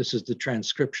 and this is the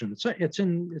transcription. It's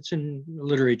in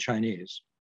literary Chinese,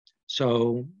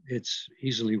 so it's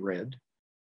easily read.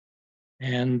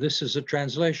 And this is a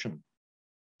translation.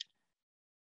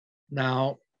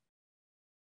 Now,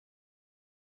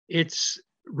 it's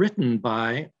written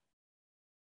by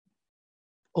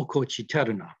Okochi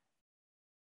Teruna.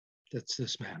 That's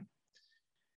this man.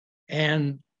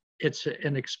 And it's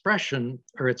an expression,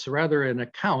 or it's rather an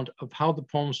account of how the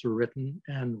poems were written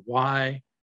and why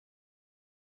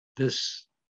this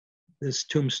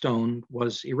tombstone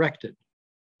was erected.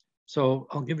 So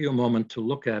I'll give you a moment to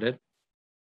look at it.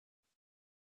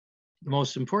 The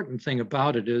most important thing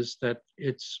about it is that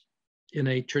it's in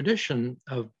a tradition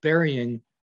of burying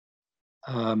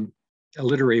a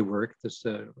literary work, this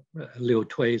Liu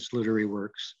Tui's literary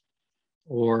works,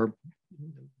 or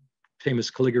famous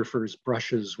calligraphers'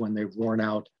 brushes when they've worn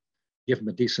out, give them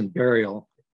a decent burial.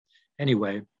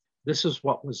 Anyway, this is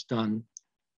what was done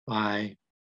by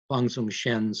Huang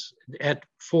Zunxian's,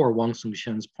 for Huang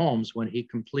Zunxian's poems when he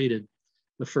completed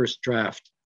the first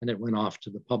draft, and it went off to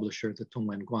the publisher, the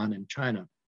Tongwen Guan in China.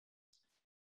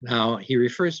 Now, he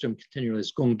refers to him continually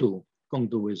as Gongdu.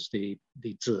 Gongdu is the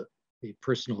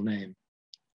personal name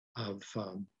of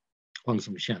Huang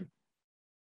Zunxian.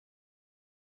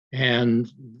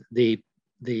 And the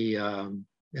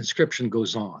inscription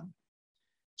goes on.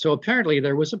 So apparently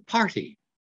there was a party,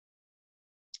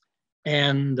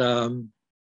 and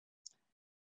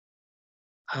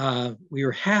we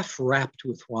were half wrapped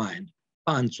with wine,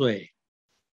 ban zui.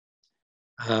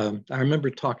 I remember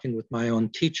talking with my own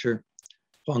teacher,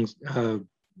 Liu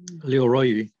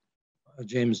Royu,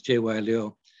 James J.Y.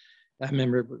 Liu. I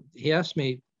remember he asked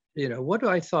me, what do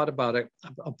I thought about a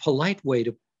polite way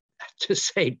to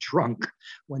say drunk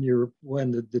when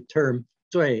the term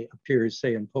zui appears,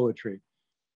 say, in poetry.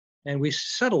 And we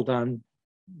settled on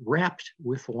wrapped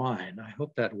with wine. I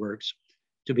hope that works,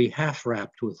 to be half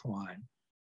wrapped with wine.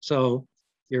 So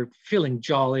you're feeling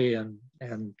jolly and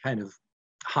kind of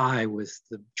high with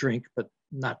the drink, but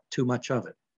not too much of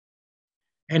it.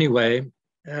 Anyway,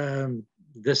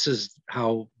 this is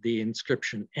how the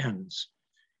inscription ends.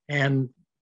 And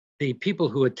the people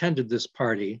who attended this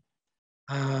party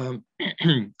are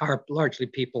largely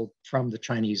people from the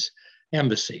Chinese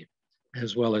embassy,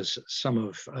 as well as some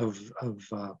of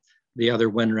the other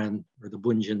Wenren or the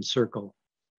Bunjin circle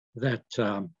that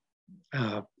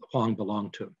Huang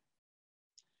belonged to.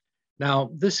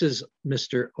 Now, this is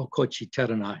Mr. Okochi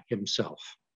Teruna himself.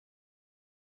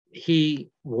 He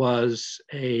was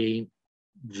a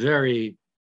very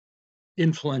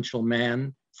influential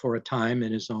man for a time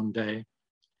in his own day.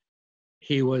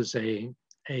 He was a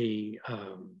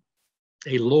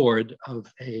lord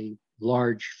of a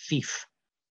large fief,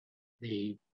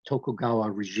 the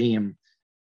Tokugawa regime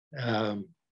that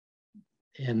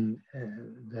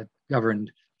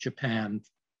governed Japan,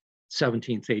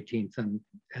 17th, 18th,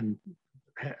 and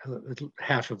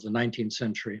half of the 19th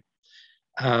century,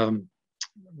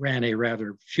 ran a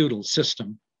rather feudal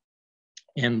system.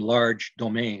 in large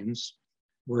domains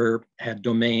had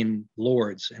domain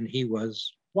lords, and he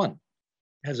was one.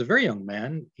 As a very young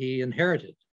man, he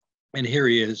inherited. And here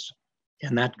he is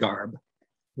in that garb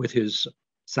with his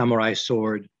samurai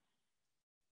sword.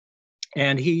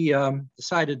 And he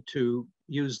decided to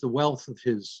use the wealth of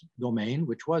his domain,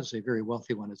 which was a very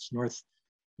wealthy one. It's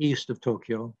northeast of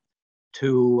Tokyo,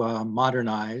 to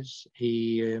modernize.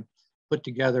 He put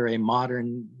together a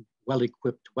modern,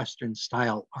 well-equipped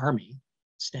Western-style army,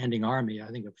 standing army, I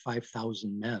think of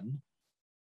 5,000 men,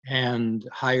 and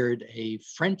hired a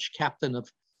French captain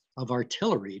of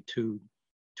artillery to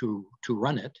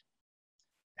run it.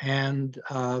 And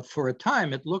for a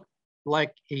time, it looked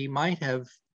like he might have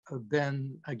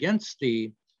been against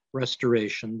the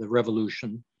restoration, the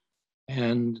revolution,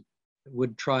 and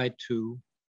would try to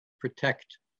protect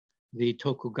the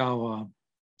Tokugawa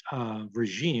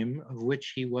regime, of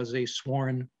which he was a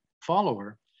sworn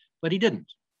follower, but he didn't.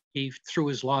 He threw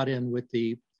his lot in with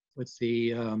the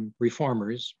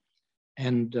reformers,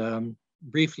 and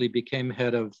briefly became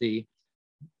head of the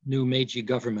new Meiji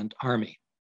government army.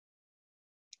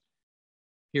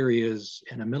 Here he is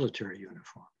in a military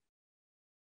uniform.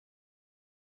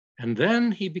 And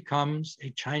then he becomes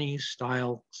a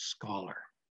Chinese-style scholar.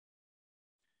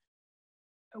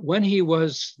 When he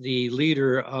was the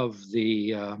leader of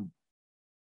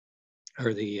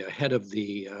or the head of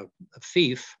the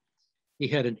fief, he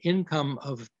had an income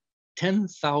of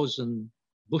 10,000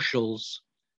 bushels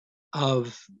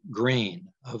of grain,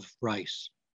 of rice.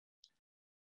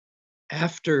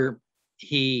 After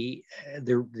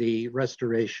the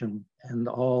restoration and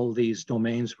all these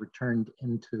domains were turned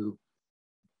into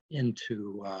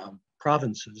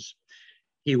provinces,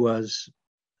 he was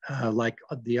like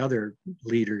the other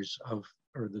leaders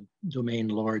or the domain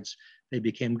lords, they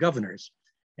became governors.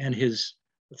 And his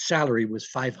salary was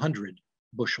 500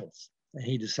 bushels. And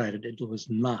he decided it was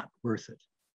not worth it.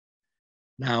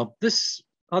 Now, this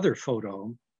other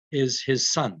photo is his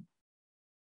son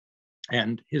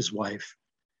and his wife,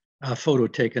 a photo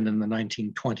taken in the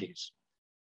 1920s.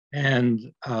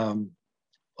 And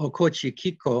Okochi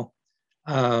Kiko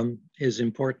is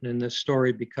important in this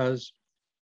story because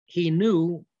he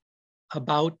knew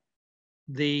about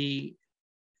the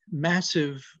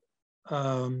massive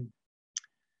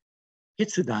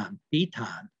hitsudan,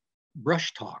 bitan,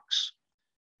 brush talks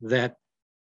that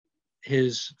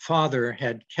his father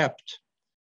had kept,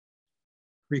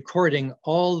 recording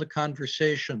all the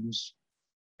conversations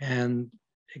and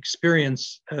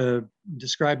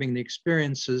describing the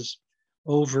experiences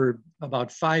over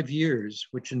about 5 years,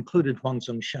 which included Huang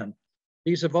Zunxian.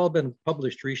 These have all been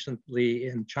published recently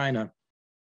in China.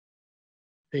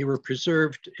 They were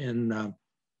preserved in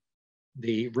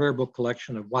the rare book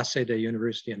collection of Waseda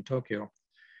University in Tokyo,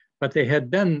 but they had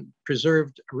been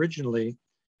preserved originally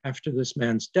after this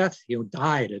man's death. He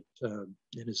died in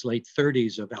his late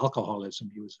 30s of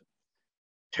alcoholism. He was a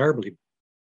terribly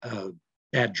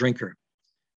bad drinker.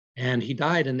 And he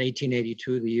died in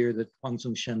 1882, the year that Huang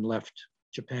Zunxian left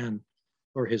Japan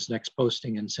for his next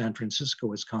posting in San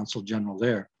Francisco as consul general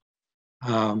there.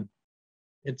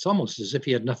 It's almost as if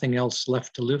he had nothing else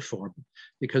left to live for,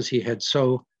 because he had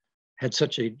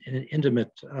such an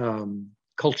intimate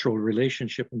cultural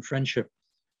relationship and friendship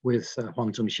with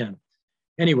Huang Zunxian.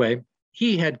 Anyway,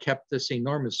 he had kept this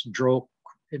enormous drove.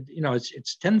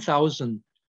 It's 10,000.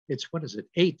 It's what is it?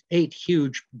 Eight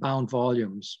huge bound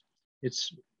volumes.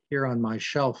 It's here on my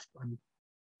shelf. I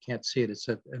can't see it. It's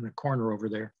in the corner over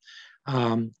there.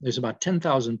 There's about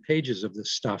 10,000 pages of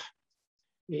this stuff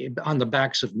on the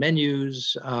backs of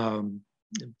menus,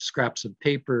 scraps of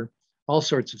paper, all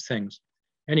sorts of things.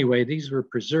 Anyway, these were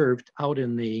preserved out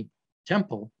in the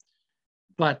temple.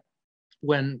 But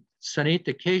when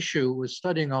Sanita Keishu was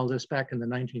studying all this back in the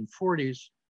 1940s,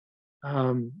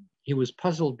 he was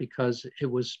puzzled because it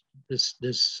was this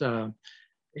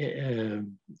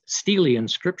stele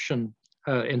inscription,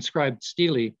 inscribed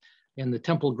stele in the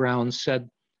temple grounds said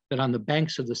that on the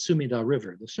banks of the Sumida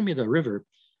River. The Sumida River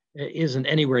isn't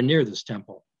anywhere near this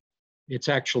temple. It's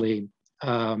actually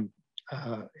in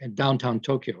downtown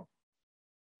Tokyo.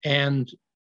 And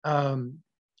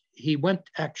he went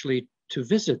actually to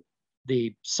visit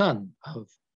the son of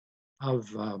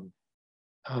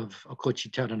Okochi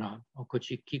Terana,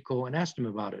 Okochi Kiko, and asked him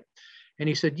about it. And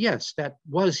he said, yes, that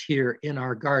was here in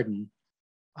our garden.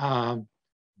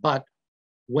 But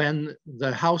when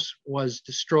the house was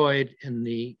destroyed in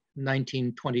the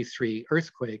 1923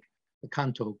 earthquake, the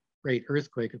Kanto Great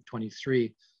Earthquake of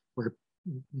 23, where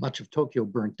much of Tokyo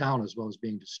burnt down as well as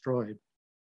being destroyed.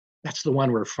 That's the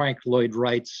one where Frank Lloyd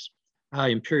Wright's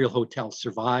Imperial Hotel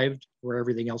survived, where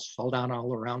everything else fell down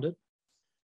all around it.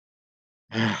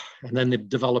 And then the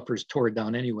developers tore it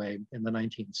down anyway in the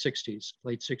 1960s,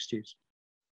 late 60s.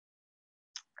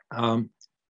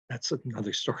 That's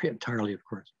another story entirely, of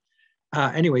course.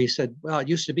 Anyway, he said, well, it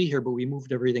used to be here, but we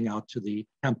moved everything out to the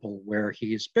temple where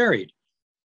he's buried.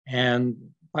 And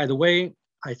by the way,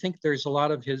 I think there's a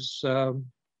lot of his old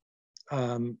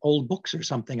books or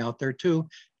something out there too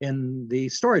in the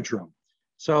storage room.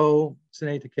 So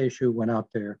Sine Takeshu went out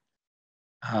there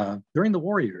during the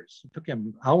war years. It took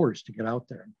him hours to get out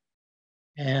there,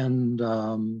 and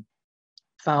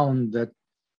found that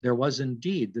there was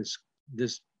indeed this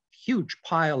huge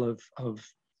pile of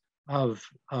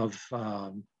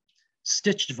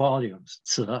stitched volumes,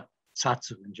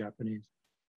 satsu in Japanese.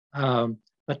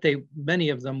 But many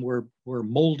of them were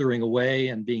moldering away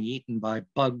and being eaten by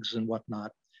bugs and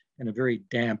whatnot in a very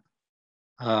damp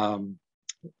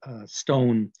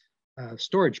stone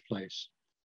storage place.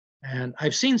 And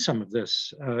I've seen some of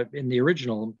this in the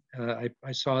original.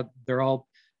 I saw they're all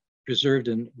preserved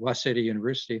in Waseda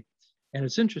University. And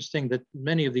it's interesting that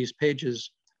many of these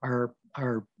pages are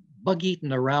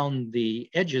bug-eaten around the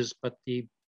edges, but the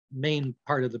main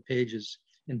part of the page is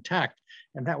intact.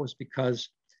 And that was because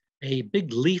a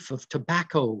big leaf of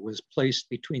tobacco was placed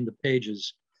between the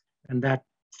pages, and that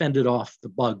fended off the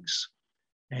bugs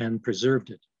and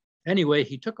preserved it. Anyway,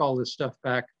 he took all this stuff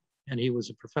back, and he was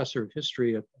a professor of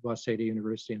history at Waseda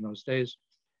University in those days,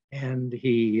 and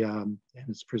and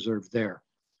it's preserved there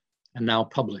and now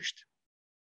published.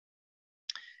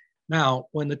 Now,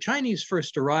 when the Chinese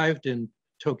first arrived in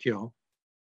Tokyo,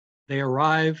 they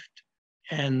arrived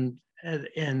and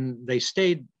they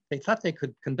stayed. They thought they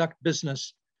could conduct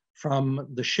business from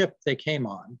the ship they came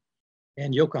on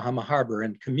in Yokohama Harbor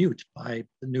and commute by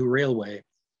the new railway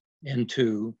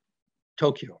into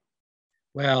Tokyo.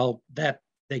 Well,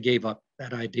 they gave up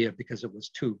that idea because it was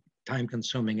too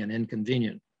time-consuming and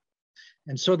inconvenient.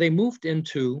 And so they moved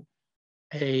into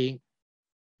the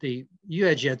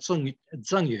Yuejie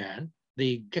Zunxian,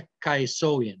 the Gekkai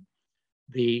Soyin,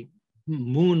 the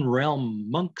Moon Realm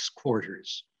monks'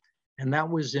 quarters. And that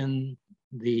was in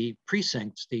the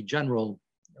precincts, the general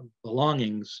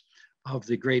belongings of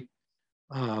the great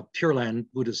Pure Land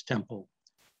Buddhist temple,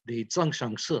 the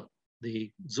Zhongshan,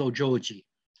 the Zojoji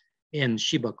in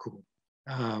Shibaku,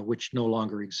 which no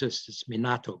longer exists. It's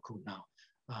Minato-ku now,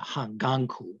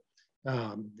 Hanganku,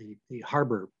 the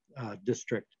harbor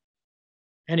district.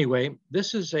 Anyway,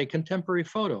 this is a contemporary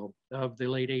photo of the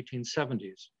late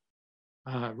 1870s.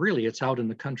 Really, it's out in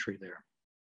the country there.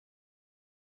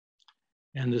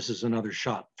 And this is another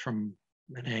shot from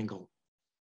an angle.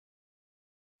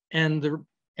 And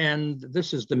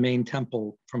this is the main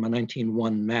temple from a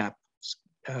 1901 map.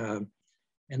 And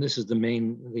this is the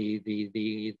main,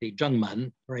 the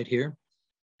Zhengman right here.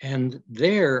 And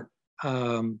their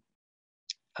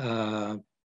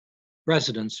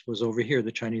residence was over here,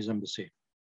 the Chinese embassy.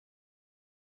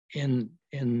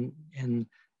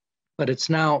 But it's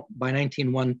now, by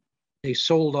 1901, they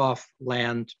sold off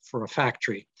land for a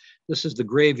factory. This is the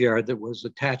graveyard that was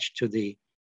attached to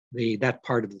that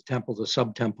part of the temple, the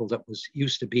sub-temple that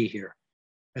used to be here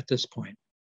at this point.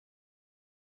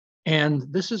 And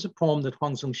this is a poem that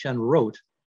Huang Zunxian wrote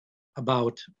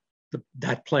about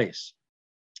that place.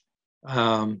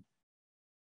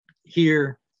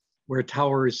 Here, where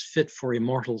towers fit for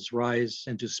immortals rise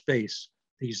into space,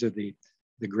 these are the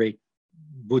great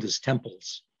Buddhist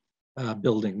temples,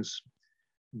 buildings.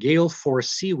 Gale force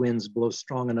sea winds blow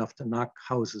strong enough to knock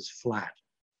houses flat.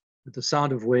 With the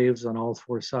sound of waves on all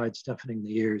four sides deafening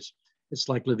the ears, it's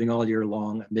like living all year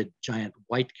long amid giant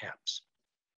whitecaps.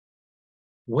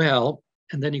 Well,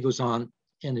 and then he goes on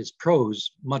in his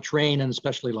prose, much rain and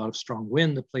especially a lot of strong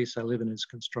wind. The place I live in is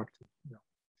constructed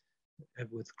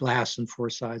with glass on four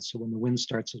sides, so when the wind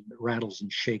starts, it rattles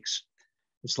and shakes.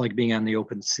 It's like being on the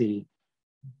open sea.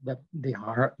 That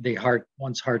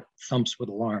one's heart thumps with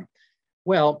alarm.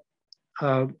 Well,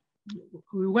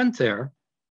 we went there.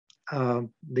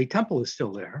 The temple is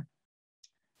still there.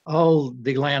 All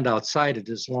the land outside it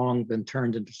has long been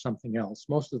turned into something else.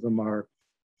 Most of them are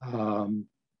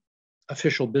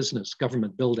official business,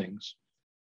 government buildings.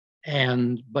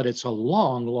 But it's a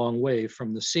long, long way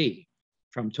from the sea,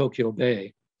 from Tokyo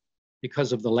Bay,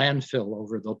 because of the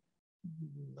landfill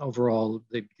overall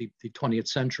the 20th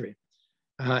century.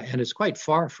 And it's quite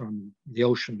far from the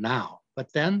ocean now,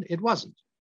 but then it wasn't.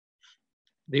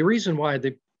 The reason why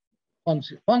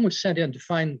Huang was sent in to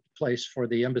find a place for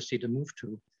the embassy to move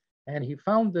to, and he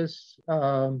found this,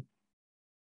 I'm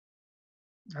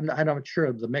not sure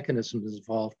of the mechanisms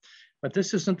involved, but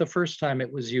this isn't the first time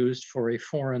it was used for a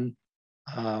foreign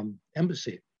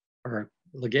embassy or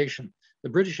legation. The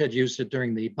British had used it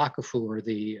during the Bakufu or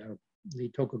the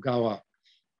Tokugawa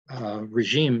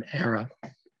regime era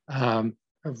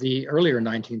of the earlier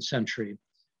 19th century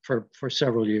for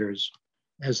several years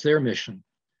as their mission.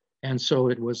 And so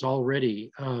it was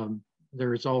already,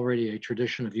 there is already a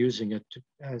tradition of using it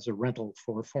as a rental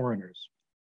for foreigners.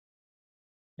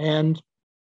 And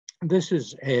this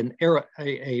is an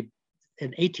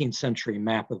 18th century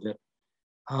map of it.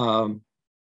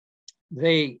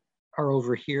 They are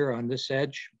over here on this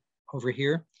edge, over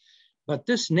here. But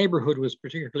this neighborhood was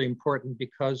particularly important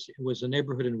because it was a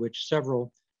neighborhood in which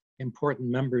several important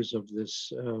members of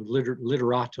this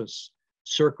literatus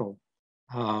circle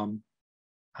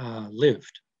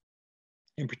lived.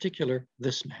 In particular,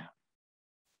 this man.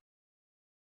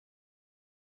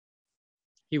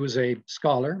 He was a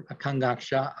scholar, a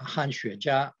kangaksha, a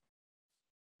hanxuejia,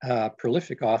 a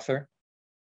prolific author,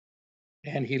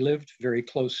 and he lived very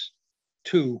close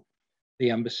to the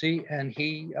embassy. And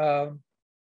he,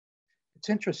 it's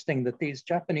interesting that these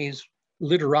Japanese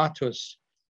literatus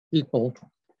people,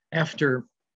 after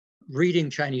reading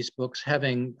Chinese books,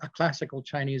 having a classical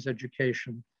Chinese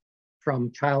education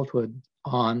from childhood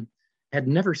on, had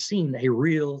never seen a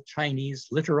real Chinese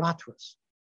literatus.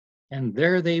 And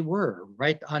there they were,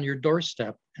 right on your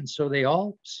doorstep. And so they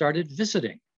all started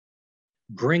visiting,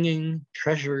 bringing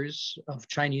treasures of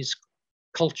Chinese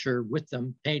culture with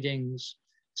them, paintings,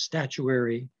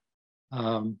 statuary,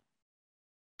 and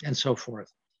so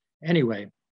forth. Anyway,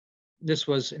 this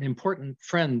was an important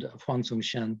friend of Huang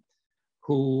Zunxian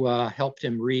who helped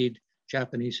him read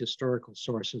Japanese historical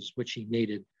sources, which he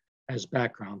needed as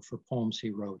background for poems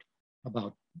he wrote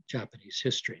about Japanese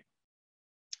history.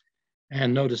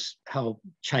 And notice how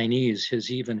Chinese his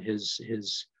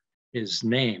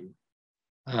name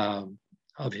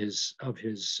of his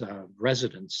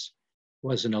residence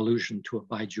was an allusion to a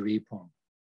Baizhui poem.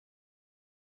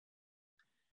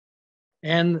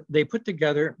 And they put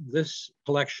together this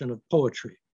collection of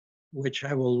poetry, which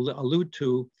I will allude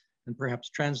to and perhaps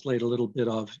translate a little bit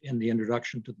of in the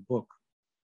introduction to the book.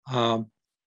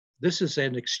 This is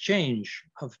an exchange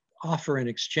of offer and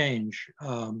exchange,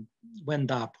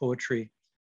 Wenda poetry,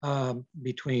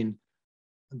 between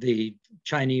the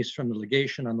Chinese from the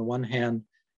legation on the one hand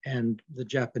and the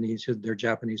Japanese, their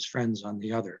Japanese friends on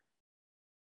the other.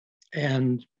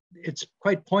 And it's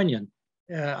quite poignant.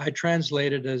 I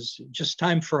translate it as just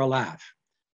time for a laugh.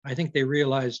 I think they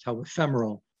realized how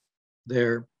ephemeral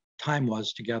their time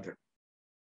was together.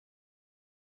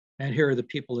 And here are the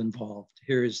people involved.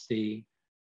 Here is the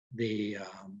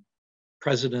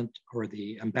president or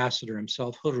the ambassador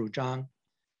himself, He Ruzhang.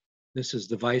 This is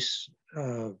the vice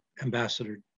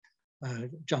ambassador,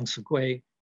 Zhang Sigui.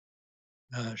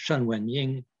 Shen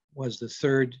Wenying was the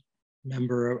third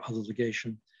member of the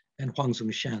legation, and Huang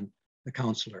Zunxian, the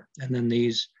counselor. And then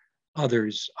these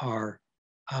others are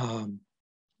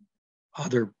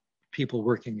other people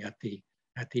working at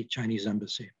the Chinese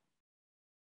embassy.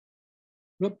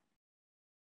 Whoop.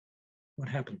 What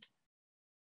happened?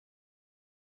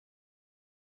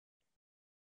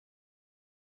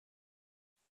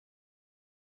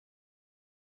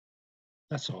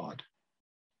 That's odd.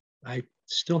 I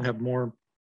still have more,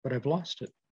 but I've lost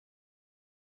it.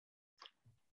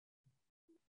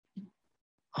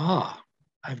 Ah,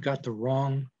 I've got the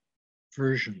wrong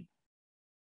version.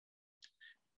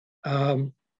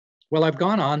 Well, I've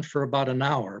gone on for about an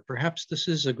hour. Perhaps this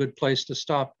is a good place to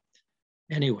stop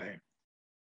anyway.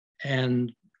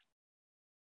 And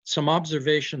some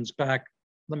observations back,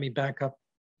 let me back up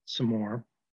some more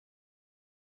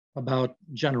about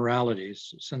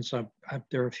generalities, since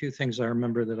there are a few things I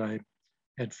remember that I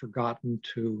had forgotten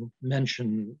to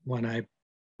mention when I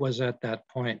was at that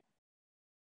point.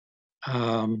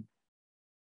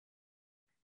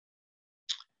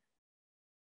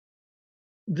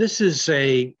 This is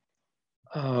a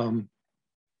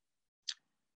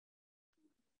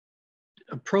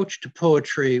approach to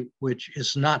poetry which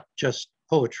is not just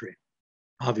poetry.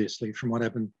 Obviously, from what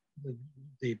I've been,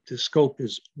 the scope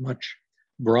is much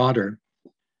broader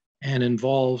and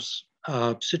involves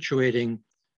situating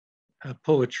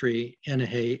poetry in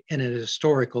an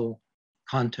historical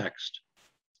context.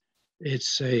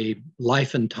 It's a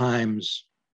life and times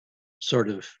sort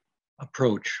of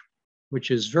approach, which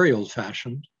is very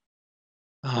old-fashioned.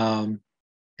 And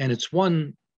it's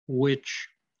one which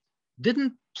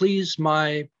didn't please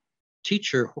my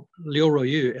teacher, Liu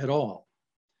Ruoyu, at all.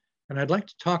 And I'd like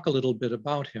to talk a little bit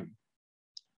about him.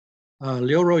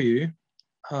 Liu Ruoyu,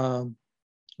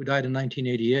 who died in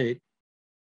 1988,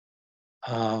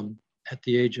 at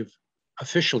the age of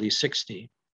officially 60,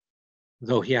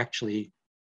 though he actually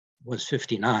was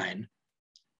 59.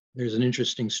 There's an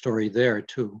interesting story there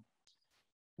too.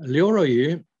 Liu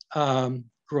Ruoyu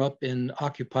grew up in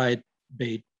occupied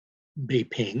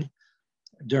Beiping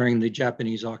during the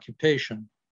Japanese occupation.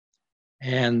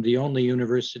 And the only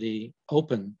university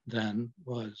open then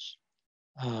was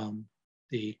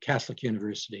the Catholic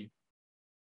University.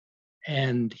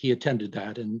 And he attended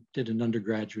that and did an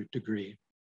undergraduate degree.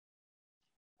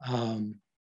 And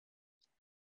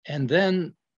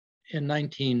then in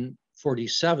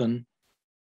 1947,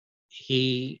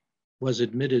 he was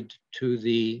admitted to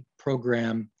the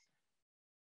program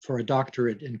for a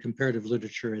doctorate in comparative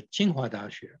literature at Tsinghua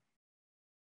Daxue.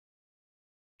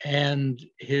 And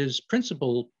his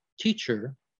principal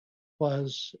teacher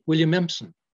was William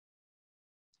Empson,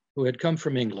 who had come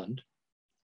from England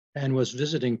and was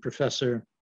visiting professor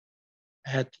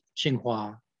at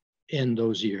Tsinghua in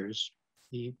those years.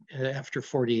 After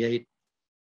 48,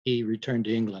 he returned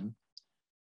to England.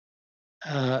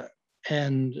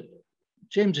 And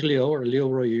James Liu, or Liu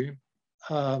Ruoyu,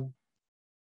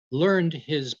 learned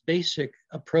his basic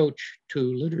approach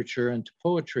to literature and to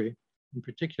poetry in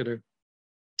particular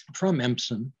from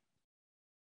Empson.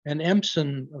 And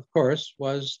Empson, of course,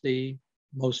 was the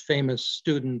most famous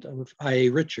student of I.A.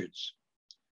 Richards,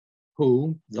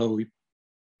 who, though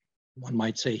one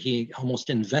might say he almost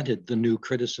invented the new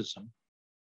criticism,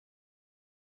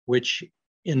 which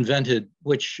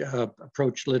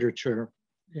approached literature,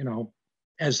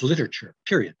 as literature,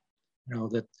 period.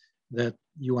 That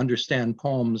you understand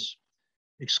poems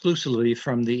exclusively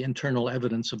from the internal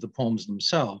evidence of the poems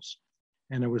themselves.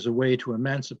 And it was a way to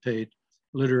emancipate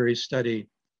literary study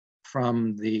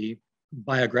from the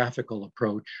biographical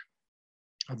approach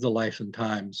of the life and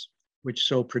times, which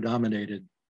so predominated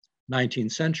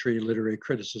 19th century literary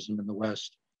criticism in the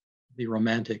West, the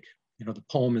romantic, the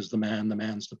poem is the man, the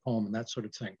man's the poem, and that sort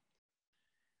of thing.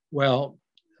 Well,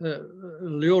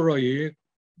 Liu Ruoyu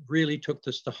really took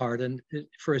this to heart, and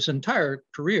for his entire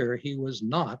career, he was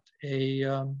not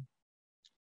an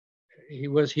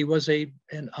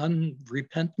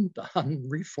unrepentant,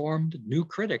 unreformed new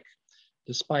critic,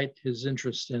 despite his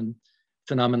interest in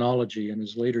phenomenology in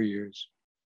his later years.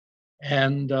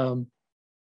 And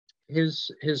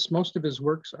most of his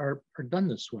works are done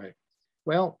this way.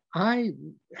 Well, I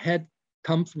had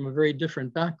come from a very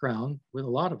different background with a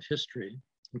lot of history,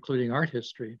 including art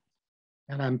history.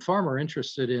 And I'm far more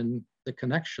interested in the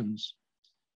connections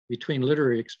between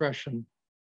literary expression,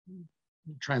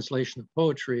 translation of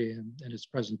poetry and its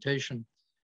presentation,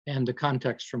 and the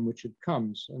context from which it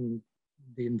comes, and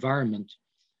the environment,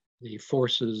 the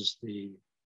forces,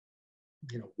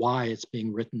 why it's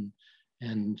being written,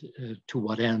 and to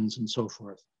what ends, and so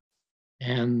forth.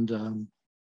 And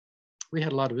we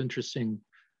had a lot of interesting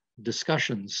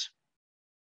discussions,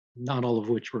 not all of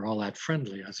which were all that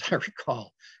friendly, as I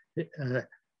recall,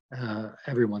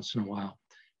 every once in a while.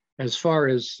 As far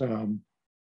as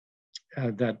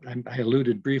that, I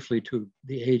alluded briefly to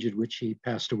the age at which he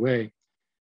passed away.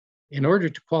 In order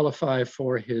to qualify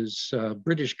for his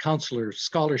British Consular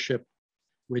Scholarship,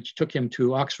 which took him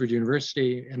to Oxford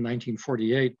University in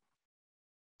 1948,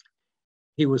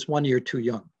 he was 1 year too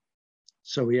young.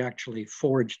 So he actually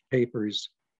forged papers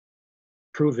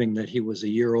proving that he was a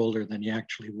year older than he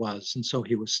actually was. And so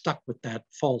he was stuck with that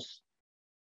false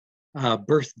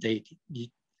birth date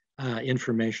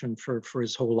information for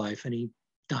his whole life, and he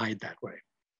died that way.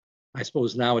 I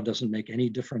suppose now it doesn't make any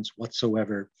difference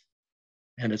whatsoever,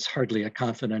 and it's hardly a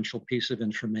confidential piece of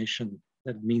information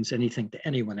that means anything to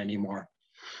anyone anymore.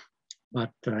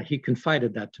 But he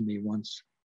confided that to me once.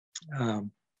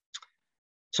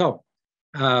 So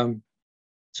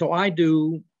I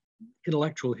do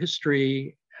intellectual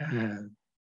history,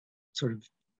 sort of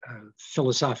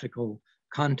philosophical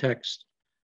context,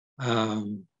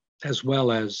 as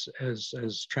well as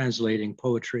translating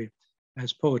poetry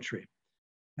as poetry.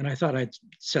 And I thought I'd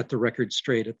set the record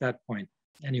straight at that point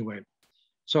anyway.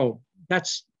 So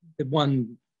that's the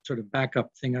one sort of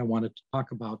backup thing I wanted to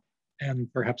talk about.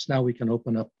 And perhaps now we can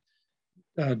open up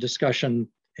discussion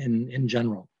in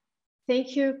general.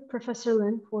 Thank you, Professor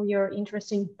Lynn, for your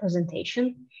interesting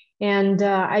presentation. And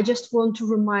I just want to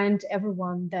remind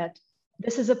everyone that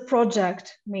this is a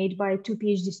project made by 2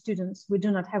 PhD students. We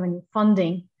do not have any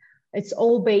funding. It's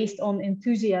all based on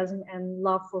enthusiasm and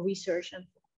love for research and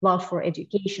love for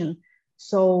education.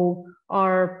 So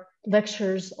our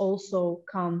lectures also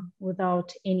come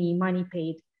without any money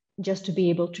paid, just to be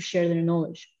able to share their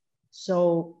knowledge.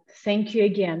 So thank you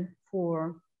again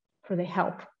for the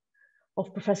help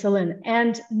of Professor Lynn.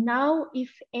 And now, if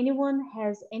anyone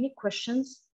has any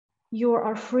questions, you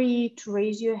are free to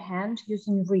raise your hand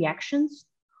using reactions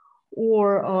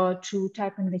or to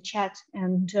type in the chat,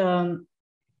 and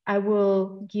I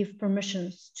will give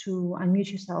permissions to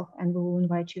unmute yourself and we will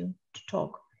invite you to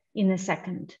talk in a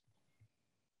second.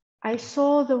 I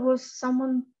saw there was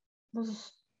someone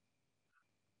was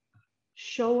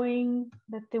showing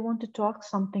that they want to talk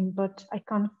something, but I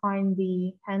can't find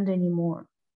the hand anymore.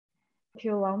 If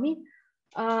you allow me.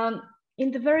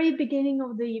 In the very beginning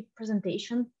of the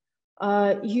presentation,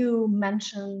 you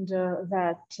mentioned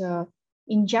that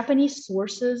in Japanese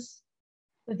sources,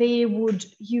 they would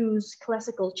use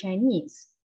classical Chinese,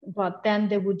 but then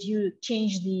they would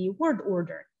change the word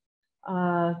order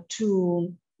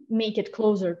to make it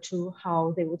closer to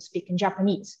how they would speak in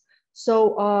Japanese.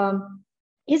 So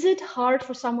is it hard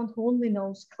for someone who only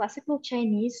knows classical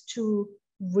Chinese to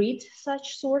read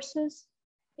such sources?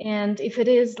 And if it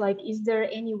is, like, is there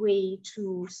any way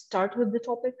to start with the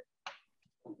topic?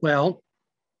 Well,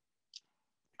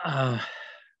 I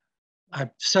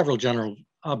have several general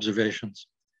observations.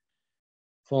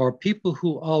 For people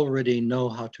who already know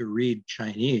how to read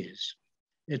Chinese,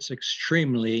 it's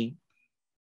extremely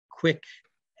quick,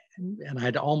 and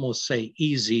I'd almost say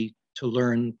easy to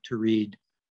learn to read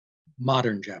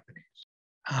modern Japanese.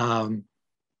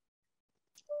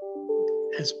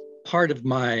 As part of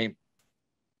my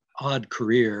odd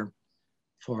career,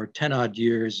 for 10 odd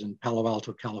years in Palo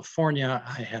Alto, California,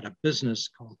 I had a business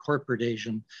called Corporate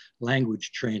Asian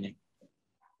Language Training.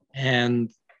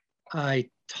 And I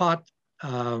taught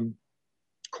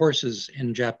courses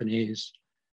in Japanese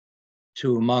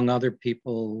to, among other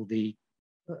people, the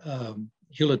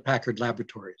Hewlett-Packard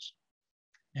laboratories.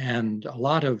 And a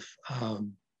lot of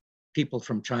people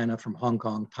from China, from Hong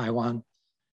Kong, Taiwan,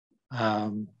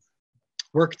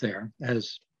 worked there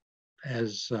as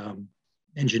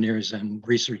engineers and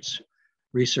research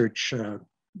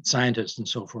scientists and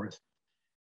so forth.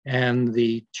 And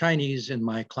the Chinese in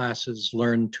my classes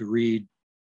learned to read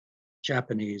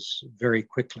Japanese very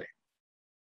quickly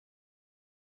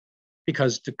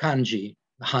because the kanji,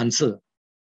 the Hanzi,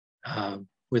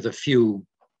 with a few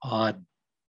odd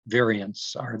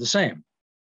variants are the same.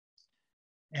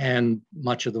 And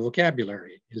much of the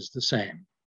vocabulary is the same.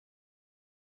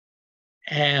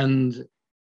 And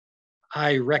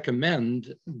I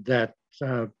recommend that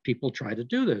people try to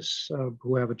do this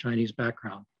who have a Chinese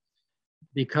background,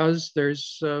 because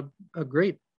there's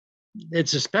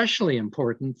it's especially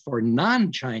important for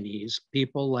non-Chinese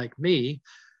people like me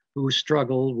who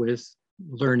struggle with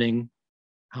learning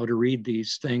how to read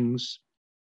these things.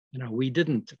 You know, we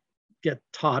didn't get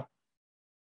taught,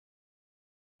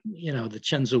 you know, the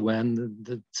Chenzi Wen,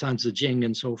 the Sanzi Jing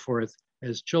and so forth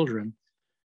as children.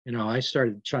 You know, I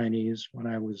started Chinese when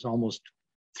I was almost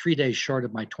 3 days short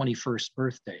of my 21st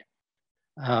birthday.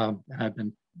 And I've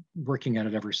been working at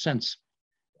it ever since.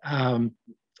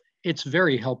 It's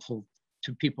very helpful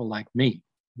to people like me,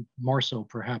 more so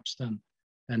perhaps than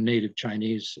native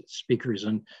Chinese speakers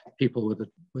and people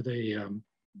with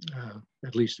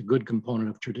at least a good component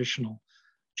of traditional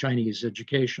Chinese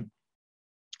education.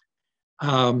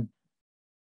 I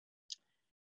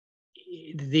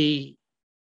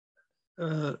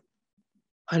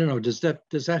don't know, does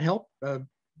that help?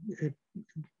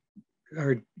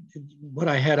 Or what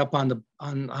I had up on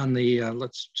the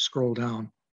let's scroll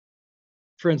down.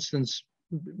 For instance,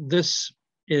 this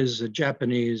is a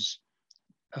Japanese,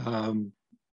 more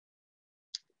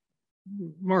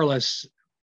or less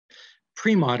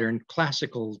pre-modern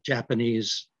classical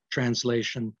Japanese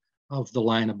translation of the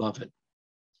line above it.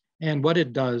 And what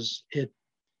it does,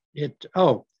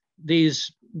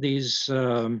 these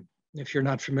if you're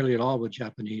not familiar at all with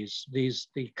Japanese, the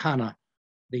kana,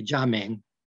 the jameng,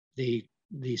 the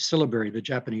syllabary, the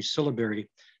Japanese syllabary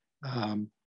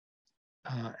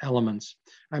elements.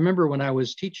 I remember when I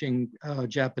was teaching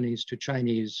Japanese to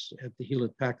Chinese at the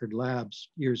Hewlett-Packard labs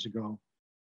years ago,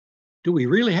 do we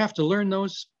really have to learn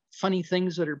those funny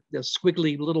things that are the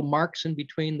squiggly little marks in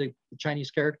between the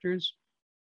Chinese characters?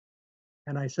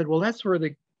 And I said, well, that's where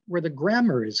the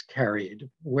grammar is carried,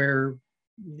 where,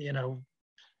 you know,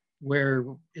 where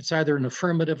it's either an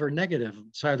affirmative or negative.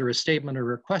 It's either a statement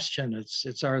or a question.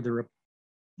 It's either a,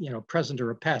 you know, present or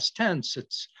a past tense.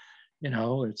 It's, you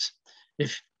know, it's,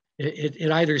 if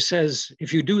it either says,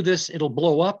 if you do this, it'll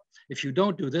blow up. If you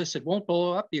don't do this, it won't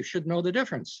blow up. You should know the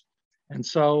difference. And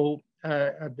so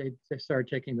they started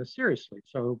taking this seriously.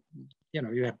 So, you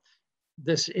know, you have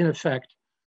this, in effect,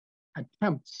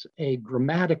 attempts a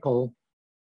grammatical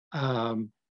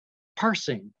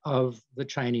parsing of the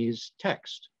Chinese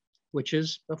text, which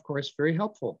is, of course, very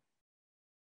helpful.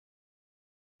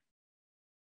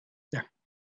 There.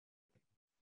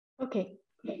 Okay,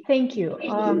 thank you.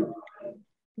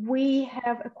 We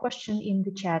have a question in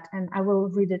the chat, and I will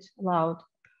read it aloud.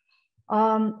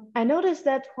 I noticed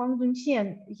that Huang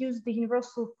Zunxian used the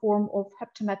universal form of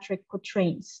heptametric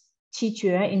quatrains, qi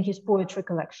jue, in his poetry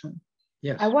collection.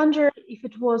 Yes. I wonder if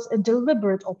it was a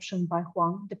deliberate option by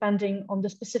Huang, depending on the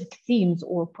specific themes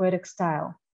or poetic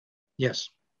style. Yes.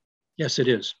 Yes, it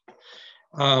is.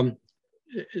 I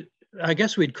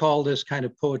guess we'd call this kind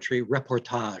of poetry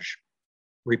reportage,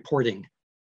 reporting.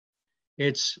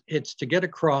 It's to get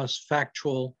across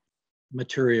factual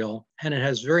material, and it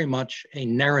has very much a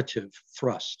narrative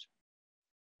thrust.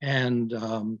 And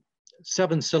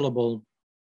 7-syllable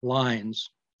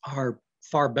lines are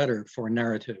far better for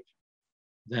narrative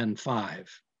than 5.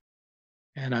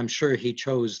 And I'm sure he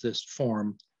chose this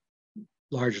form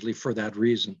largely for that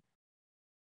reason.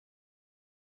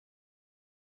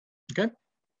 Okay.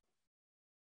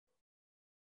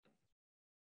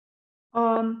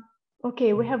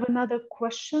 Okay, we have another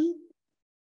question.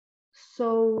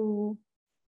 So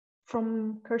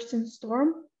from Kirsten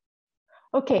Storm.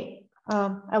 Okay,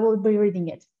 I will be reading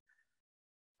it.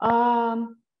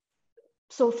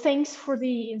 So thanks for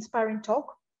the inspiring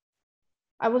talk.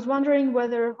 I was wondering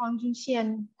whether Huang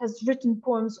Zunxian has written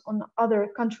poems on other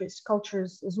countries'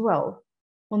 cultures as well,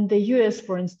 on the US,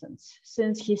 for instance,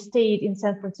 since he stayed in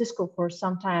San Francisco for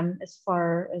some time, as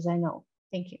far as I know.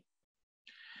 Thank you.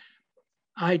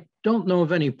 I don't know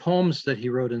of any poems that he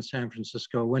wrote in San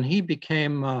Francisco. When he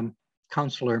became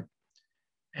counselor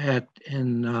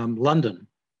in London,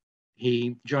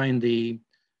 he joined the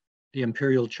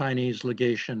Imperial Chinese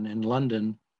legation in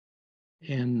London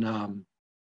in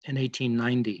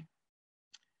 1890.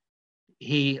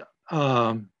 He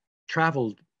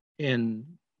traveled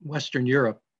in Western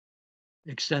Europe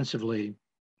extensively,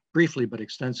 briefly but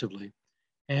extensively,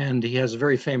 and he has a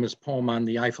very famous poem on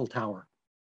the Eiffel Tower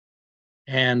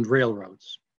and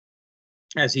railroads,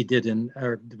 as he did in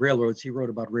railroads. He wrote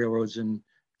about railroads in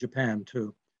Japan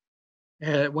too.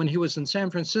 When he was in San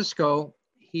Francisco,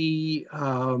 he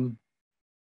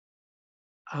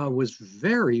was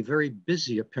very, very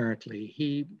busy,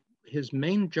 apparently. His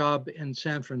main job in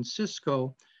San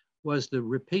Francisco was the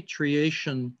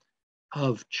repatriation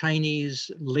of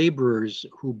Chinese laborers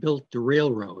who built the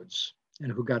railroads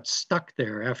and who got stuck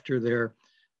there after their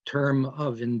term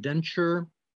of indenture.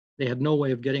 They had no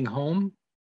way of getting home.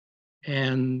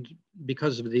 And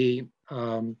because of the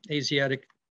Asiatic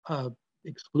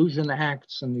Exclusion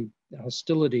Acts and the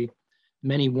hostility,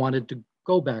 many wanted to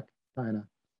go back to China.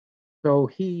 So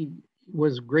he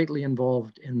was greatly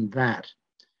involved in that.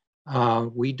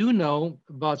 We do know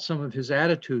about some of his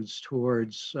attitudes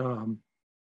towards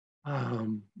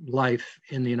life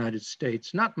in the United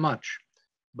States. Not much,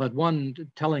 but one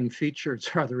telling feature,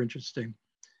 it's rather interesting.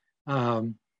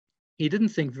 He didn't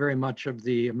think very much of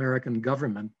the American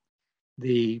government.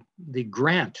 The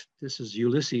Grant, this is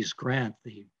Ulysses Grant,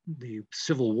 the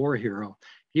Civil War hero,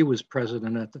 he was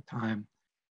president at the time.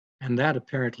 And that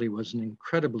apparently was an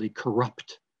incredibly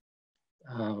corrupt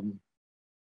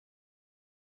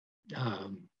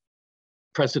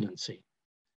presidency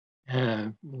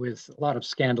with a lot of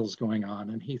scandals going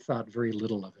on, and he thought very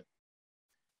little of it.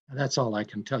 And that's all I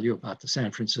can tell you about the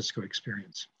San Francisco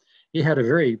experience. He had a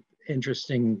very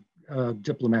interesting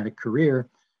diplomatic career.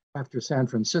 After San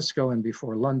Francisco and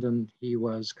before London, he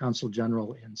was consul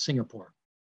general in Singapore.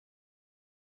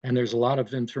 And there's a lot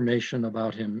of information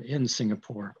about him in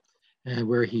Singapore,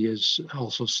 where he is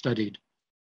also studied.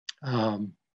 There.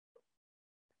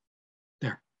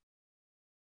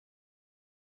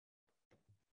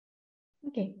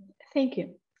 Okay, thank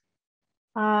you.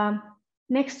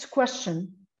 Next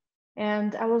question.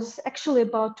 And I was actually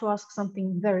about to ask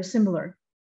something very similar.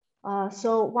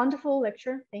 So wonderful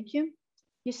lecture, thank you.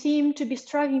 You seem to be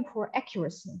striving for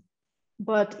accuracy,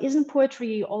 but isn't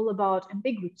poetry all about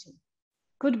ambiguity?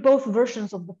 Could both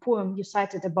versions of the poem you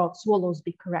cited about swallows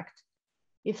be correct?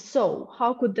 If so,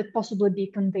 how could that possibly be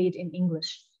conveyed in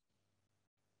English?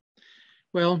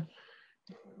 Well,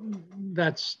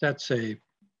 that's a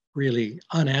really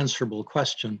unanswerable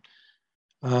question.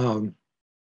 One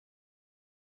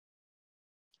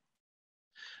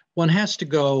has to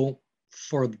go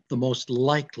for the most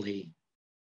likely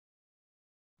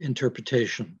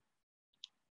interpretation.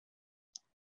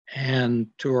 And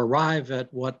to arrive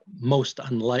at what most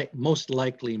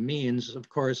likely means, of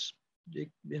course,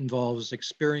 it involves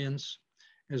experience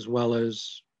as well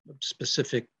as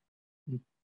specific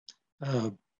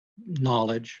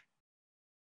knowledge.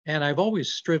 And I've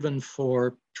always striven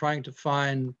for trying to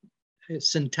find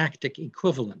syntactic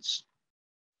equivalence.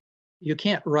 You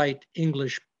can't write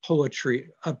English poetry,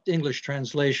 English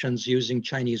translations using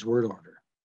Chinese word order,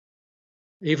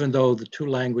 even though the two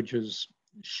languages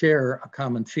share a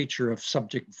common feature of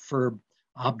subject, verb,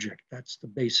 object. That's the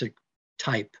basic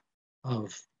type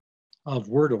of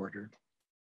word order.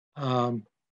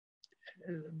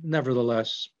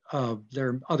 Nevertheless, there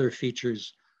are other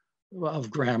features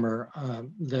of grammar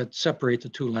that separate the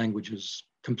two languages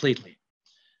completely.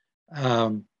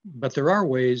 But there are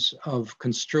ways of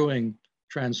construing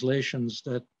translations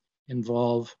that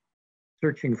involve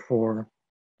searching for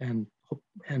and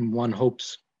one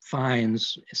hopes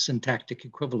finds syntactic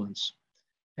equivalence.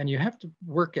 And you have to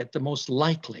work at the most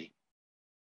likely.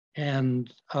 And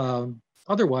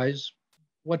otherwise,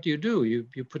 what do?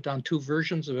 You put down two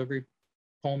versions of every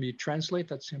poem you translate?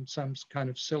 That sounds kind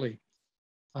of silly.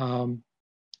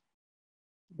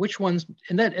 Which ones,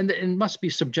 and it must be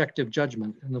subjective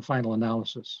judgment in the final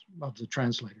analysis of the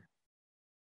translator.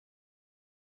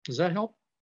 Does that help?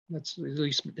 That's at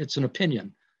least, it's an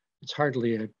opinion. It's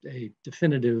hardly a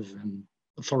definitive and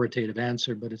authoritative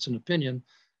answer, but it's an opinion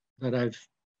that I've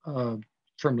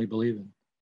firmly believe in.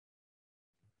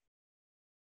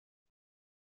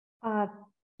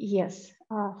 Yes,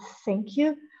 thank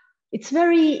you. It's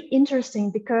very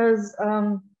interesting because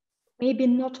maybe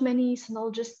not many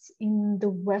sinologists in the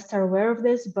West are aware of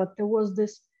this, but there was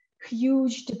this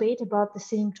huge debate about the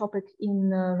same topic in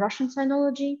Russian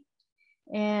sinology.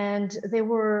 And there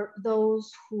were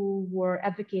those who were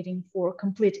advocating for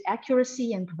complete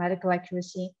accuracy and grammatical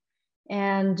accuracy.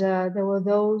 And there were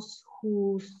those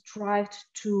who strived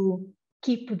to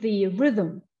keep the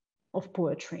rhythm of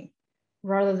poetry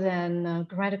rather than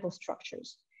grammatical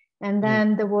structures. And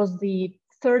then there was the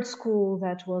third school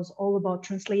that was all about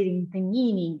translating the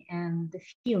meaning and the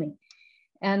feeling.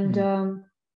 And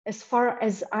as far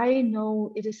as I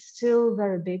know, it is still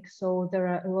very big. So there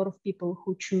are a lot of people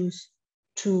who choose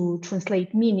to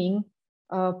translate meaning,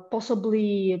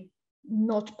 possibly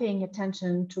not paying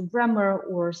attention to grammar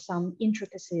or some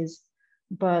intricacies,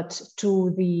 but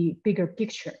to the bigger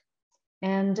picture.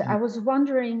 And I was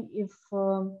wondering if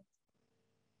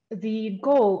the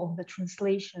goal of the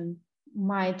translation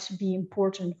might be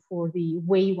important for the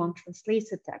way one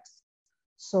translates a text.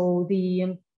 So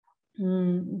the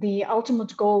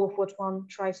ultimate goal of what one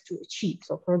tries to achieve.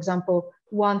 So for example,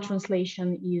 one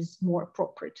translation is more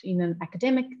appropriate in an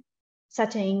academic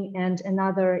setting and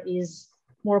another is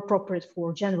more appropriate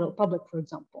for general public, for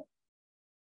example.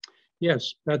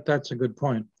 Yes, that's a good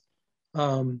point.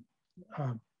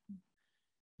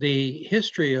 The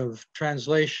history of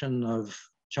translation of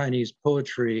Chinese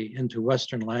poetry into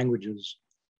Western languages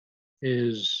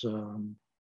is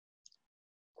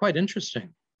quite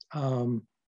interesting.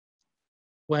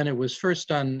 When it was first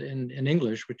done in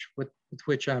English, with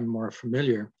which I'm more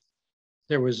familiar,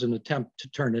 there was an attempt to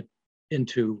turn it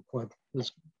into what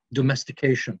was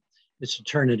domestication. It's to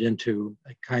turn it into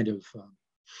a kind of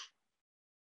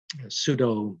a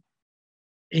pseudo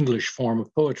English form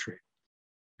of poetry.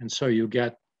 And so you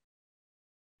get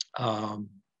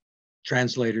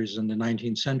translators in the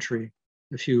 19th century,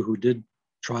 a few who did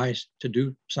try to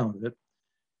do some of it,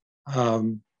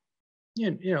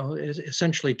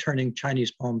 essentially turning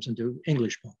Chinese poems into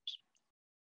English poems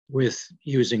with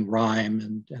using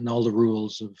rhyme and all the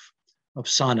rules of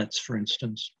sonnets, for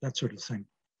instance, that sort of thing.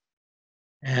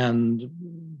 And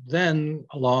then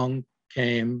along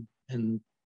came, in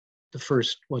the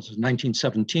first,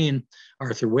 1917,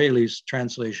 Arthur Waley's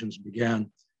translations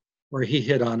began, where he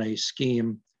hit on a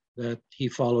scheme that he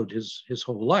followed his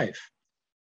whole life.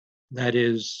 That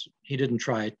is, he didn't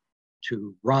try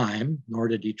to rhyme, nor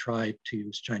did he try to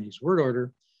use Chinese word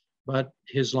order, but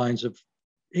his lines of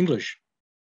English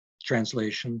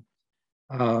translation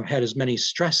had as many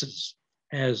stresses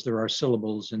as there are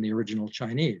syllables in the original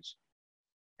Chinese.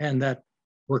 And that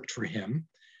worked for him.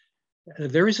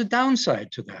 There is a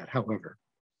downside to that, however.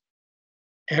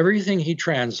 Everything he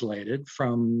translated,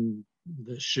 from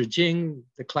the Shi Jing,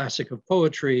 the classic of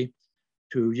poetry,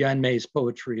 to Yan Mei's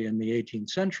poetry in the 18th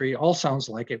century, all sounds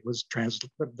like it was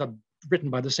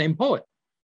written by the same poet,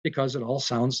 because it all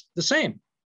sounds the same.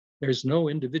 There's no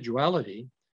individuality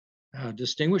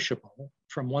distinguishable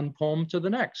from one poem to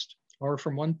the next, or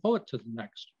from one poet to the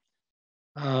next.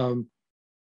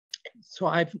 So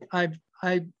I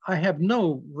have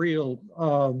no real,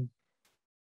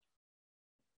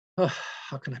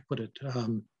 how can I put it?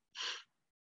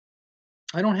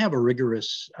 I don't have a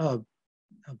rigorous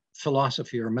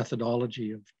philosophy or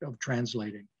methodology of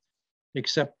translating,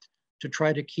 except to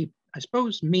try to keep, I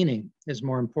suppose, meaning is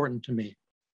more important to me.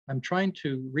 I'm trying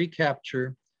to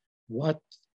recapture what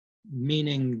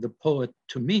meaning the poet,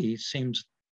 to me, seems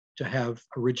to have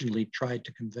originally tried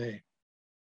to convey.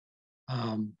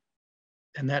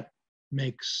 And that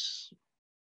makes,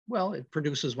 well, it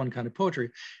produces one kind of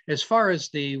poetry. As far as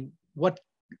what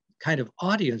kind of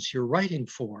audience you're writing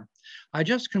for, I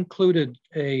just concluded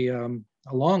a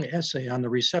long essay on the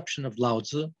reception of Lao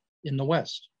Tzu in the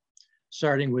West,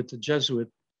 starting with the Jesuit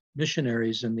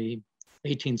missionaries in the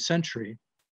 18th century,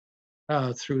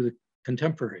 through the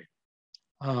Contemporary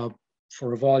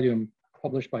for a volume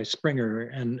published by Springer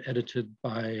and edited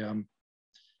by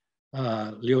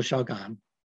Liu Xiaogan,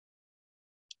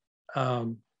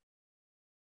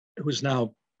 who is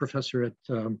now professor at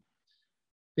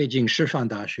Beijing Shifan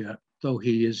Daxue, though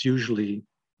he is usually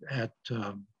at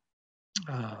Xianggang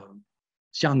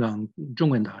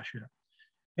Zhongwen Daxue.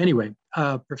 Anyway,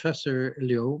 Professor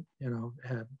Liu,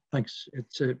 thanks.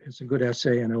 It's a good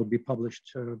essay, and it'll be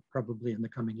published probably in the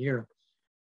coming year.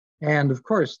 And of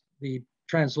course, the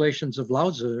translations of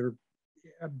Laozi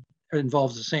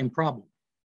involves the same problem.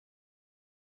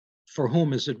 For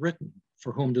whom is it written?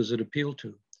 For whom does it appeal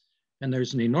to? And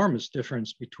there's an enormous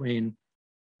difference between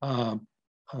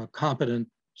competent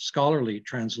scholarly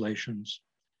translations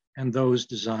and those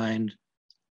designed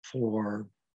for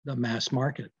the mass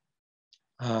market.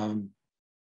 And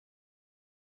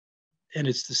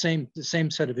it's the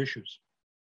same set of issues.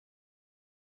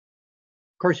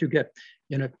 Of course, you get,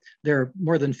 there are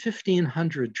more than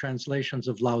 1,500 translations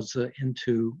of Laozi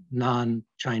into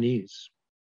non-Chinese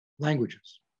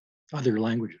languages, other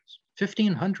languages.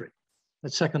 1,500.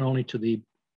 That's second only to the,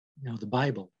 the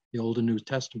Bible, the Old and New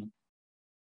Testament.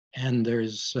 And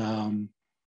there's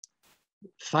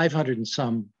 500 and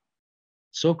some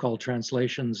so-called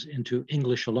translations into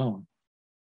English alone,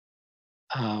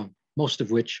 most of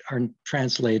which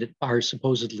are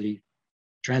supposedly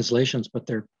translations, but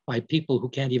they're by people who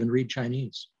can't even read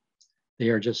Chinese. They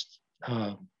are just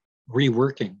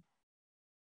reworking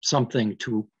something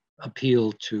to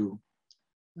appeal to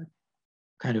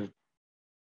kind of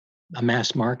a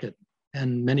mass market.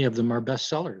 And many of them are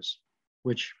bestsellers,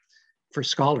 which for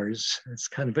scholars, it's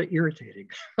kind of irritating.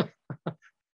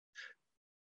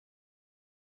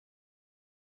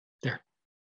 There.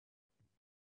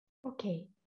 Okay,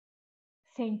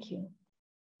 thank you.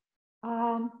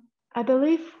 I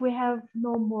believe we have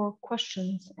no more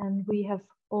questions, and we have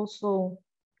also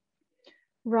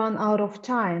run out of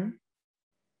time.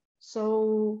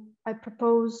 So I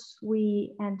propose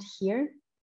we end here.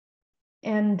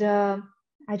 And I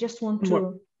just want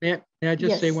to... May I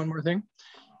just say one more thing?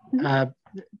 Mm-hmm.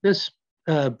 This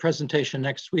presentation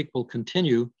next week will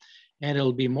continue, and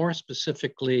it'll be more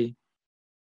specifically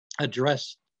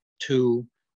addressed to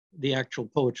the actual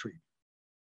poetry.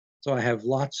 So I have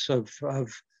lots of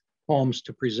poems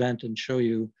to present and show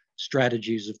you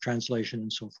strategies of translation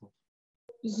and so forth.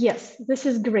 Yes, this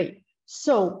is great.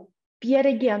 So yet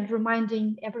again,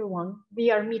 reminding everyone,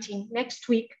 we are meeting next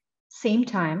week, same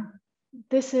time.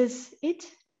 This is it,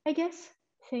 I guess.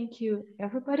 Thank you,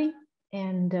 everybody,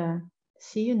 and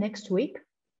see you next week.